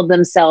really build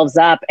themselves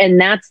up. And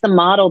that's the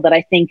model that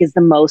I think is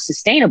the most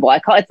sustainable. I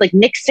call it's like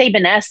Nick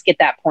Saban-esque at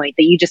that point,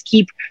 that you just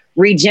keep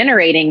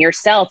regenerating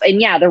yourself.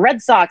 And the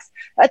Red Sox,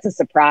 that's a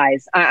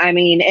surprise. I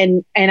mean,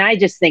 and I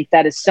just think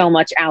that is so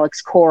much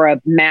Alex Cora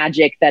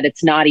magic that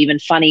it's not even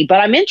funny.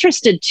 But I'm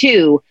interested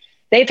too.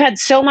 They've had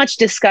so much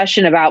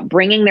discussion about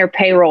bringing their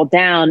payroll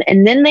down,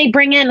 and then they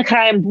bring in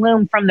Chaim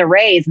Bloom from the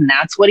Rays, and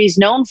that's what he's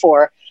known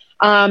for.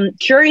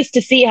 Curious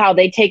to see how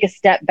they take a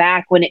step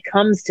back when it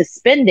comes to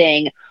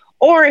spending,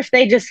 or if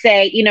they just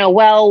say,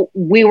 well,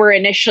 we were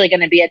initially going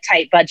to be a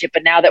tight budget,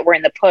 but now that we're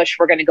in the push,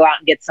 we're going to go out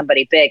and get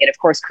somebody big. And of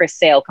course, Chris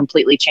Sale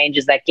completely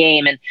changes that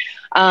game. And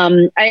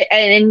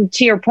and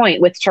to your point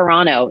with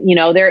Toronto,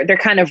 they're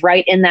kind of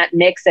right in that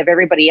mix of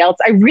everybody else.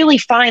 I really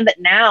find that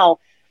now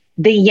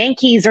the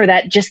Yankees are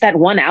that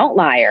one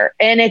outlier.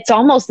 And it's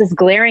almost this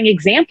glaring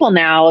example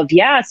now of,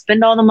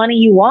 spend all the money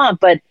you want,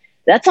 but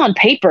that's on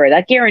paper.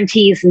 That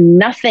guarantees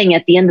nothing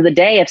at the end of the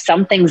day if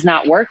something's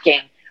not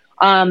working.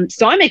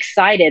 So I'm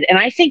excited. And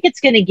I think it's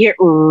going to get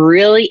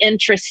really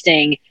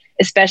interesting,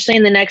 especially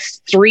in the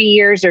next 3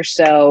 years or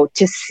so,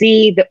 to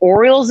see the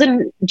Orioles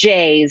and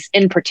Jays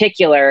in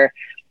particular,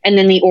 and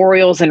then the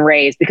Orioles and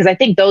Rays, because I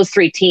think those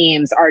three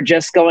teams are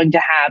just going to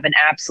have an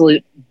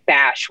absolute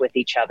bash with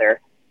each other.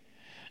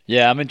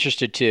 Yeah, I'm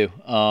interested too.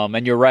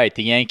 And you're right.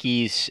 The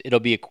Yankees, it'll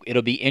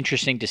be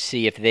interesting to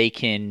see if they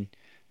can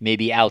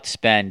maybe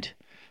outspend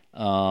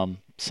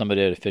some of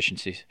their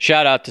deficiencies.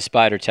 Shout out to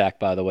Spider Tack,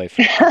 by the way,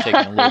 for taking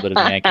a little bit of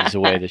the Yankees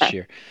away this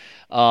year.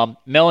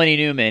 Melanie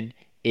Newman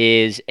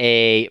is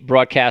a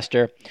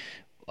broadcaster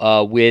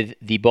with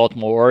the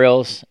Baltimore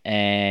Orioles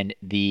and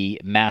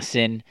the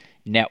MASN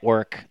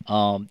Network.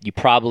 You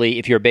probably,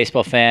 if you're a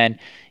baseball fan,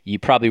 you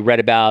probably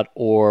read about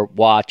or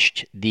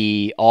watched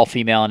the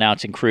all-female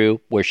announcing crew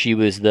where she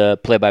was the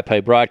play-by-play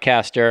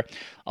broadcaster,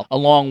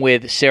 along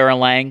with Sarah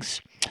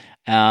Langs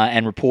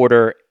and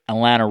reporter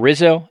Alana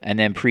Rizzo, and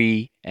then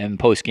pre- and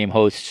post-game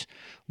hosts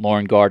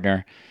Lauren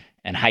Gardner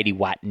and Heidi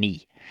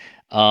Watney.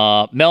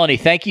 Melanie,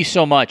 thank you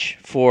so much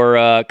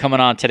for coming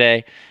on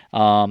today,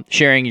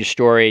 sharing your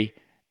story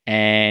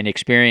and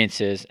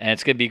experiences. And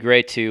it's going to be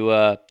great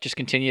to just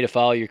continue to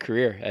follow your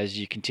career as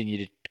you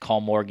continue to call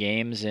more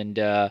games and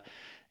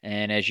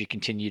as you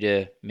continue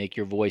to make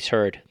your voice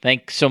heard.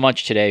 Thanks so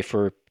much today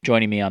for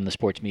joining me on the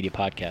Sports Media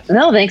Podcast.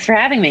 No, thanks for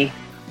having me.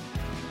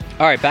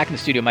 All right, back in the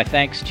studio, my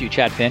thanks to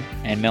Chad Finn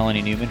and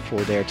Melanie Newman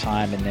for their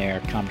time and their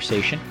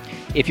conversation.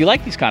 If you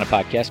like these kind of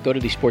podcasts, go to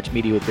the Sports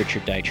Media with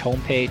Richard Deitsch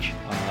homepage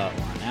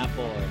or on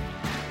Apple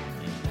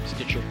or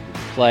Stitcher,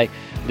 Google Play.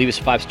 Leave us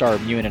a 5-star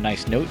review and a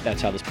nice note.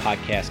 That's how this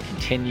podcast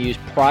continues.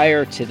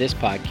 Prior to this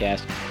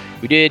podcast,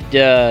 we did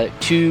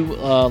 2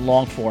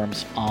 long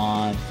forms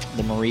on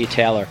the Maria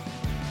Taylor,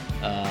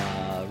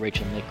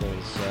 Rachel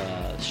Nichols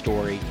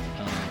story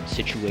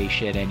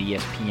situation, and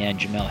ESPN.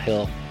 Jamel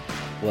Hill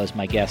was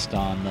my guest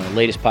on the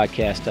latest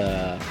podcast,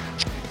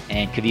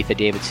 and Kavitha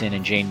Davidson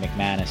and Jane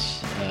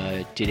McManus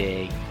did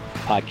a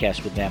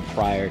podcast with them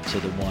prior to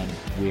the one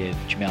with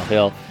Jamel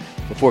Hill.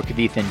 Before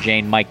Kavitha and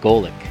Jane, Mike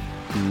Golick,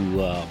 who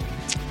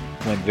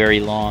went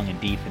very long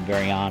and deep and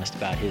very honest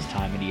about his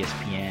time at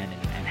ESPN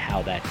and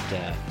how that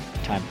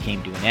time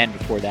came to an end.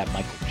 Before that,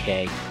 Michael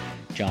Kay,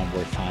 John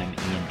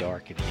Wertheim, Ian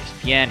Dark of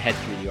ESPN. Head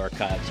through the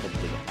archives.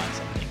 Hopefully you'll find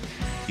something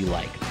you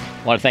like.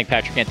 I want to thank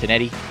Patrick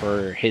Antonetti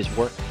for his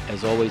work,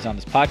 as always, on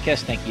this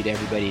podcast. Thank you to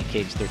everybody at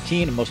Caves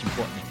 13, and most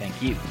importantly,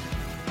 thank you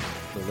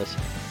for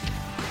listening.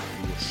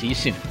 We will see you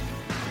soon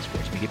on the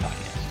Sports Media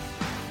Podcast.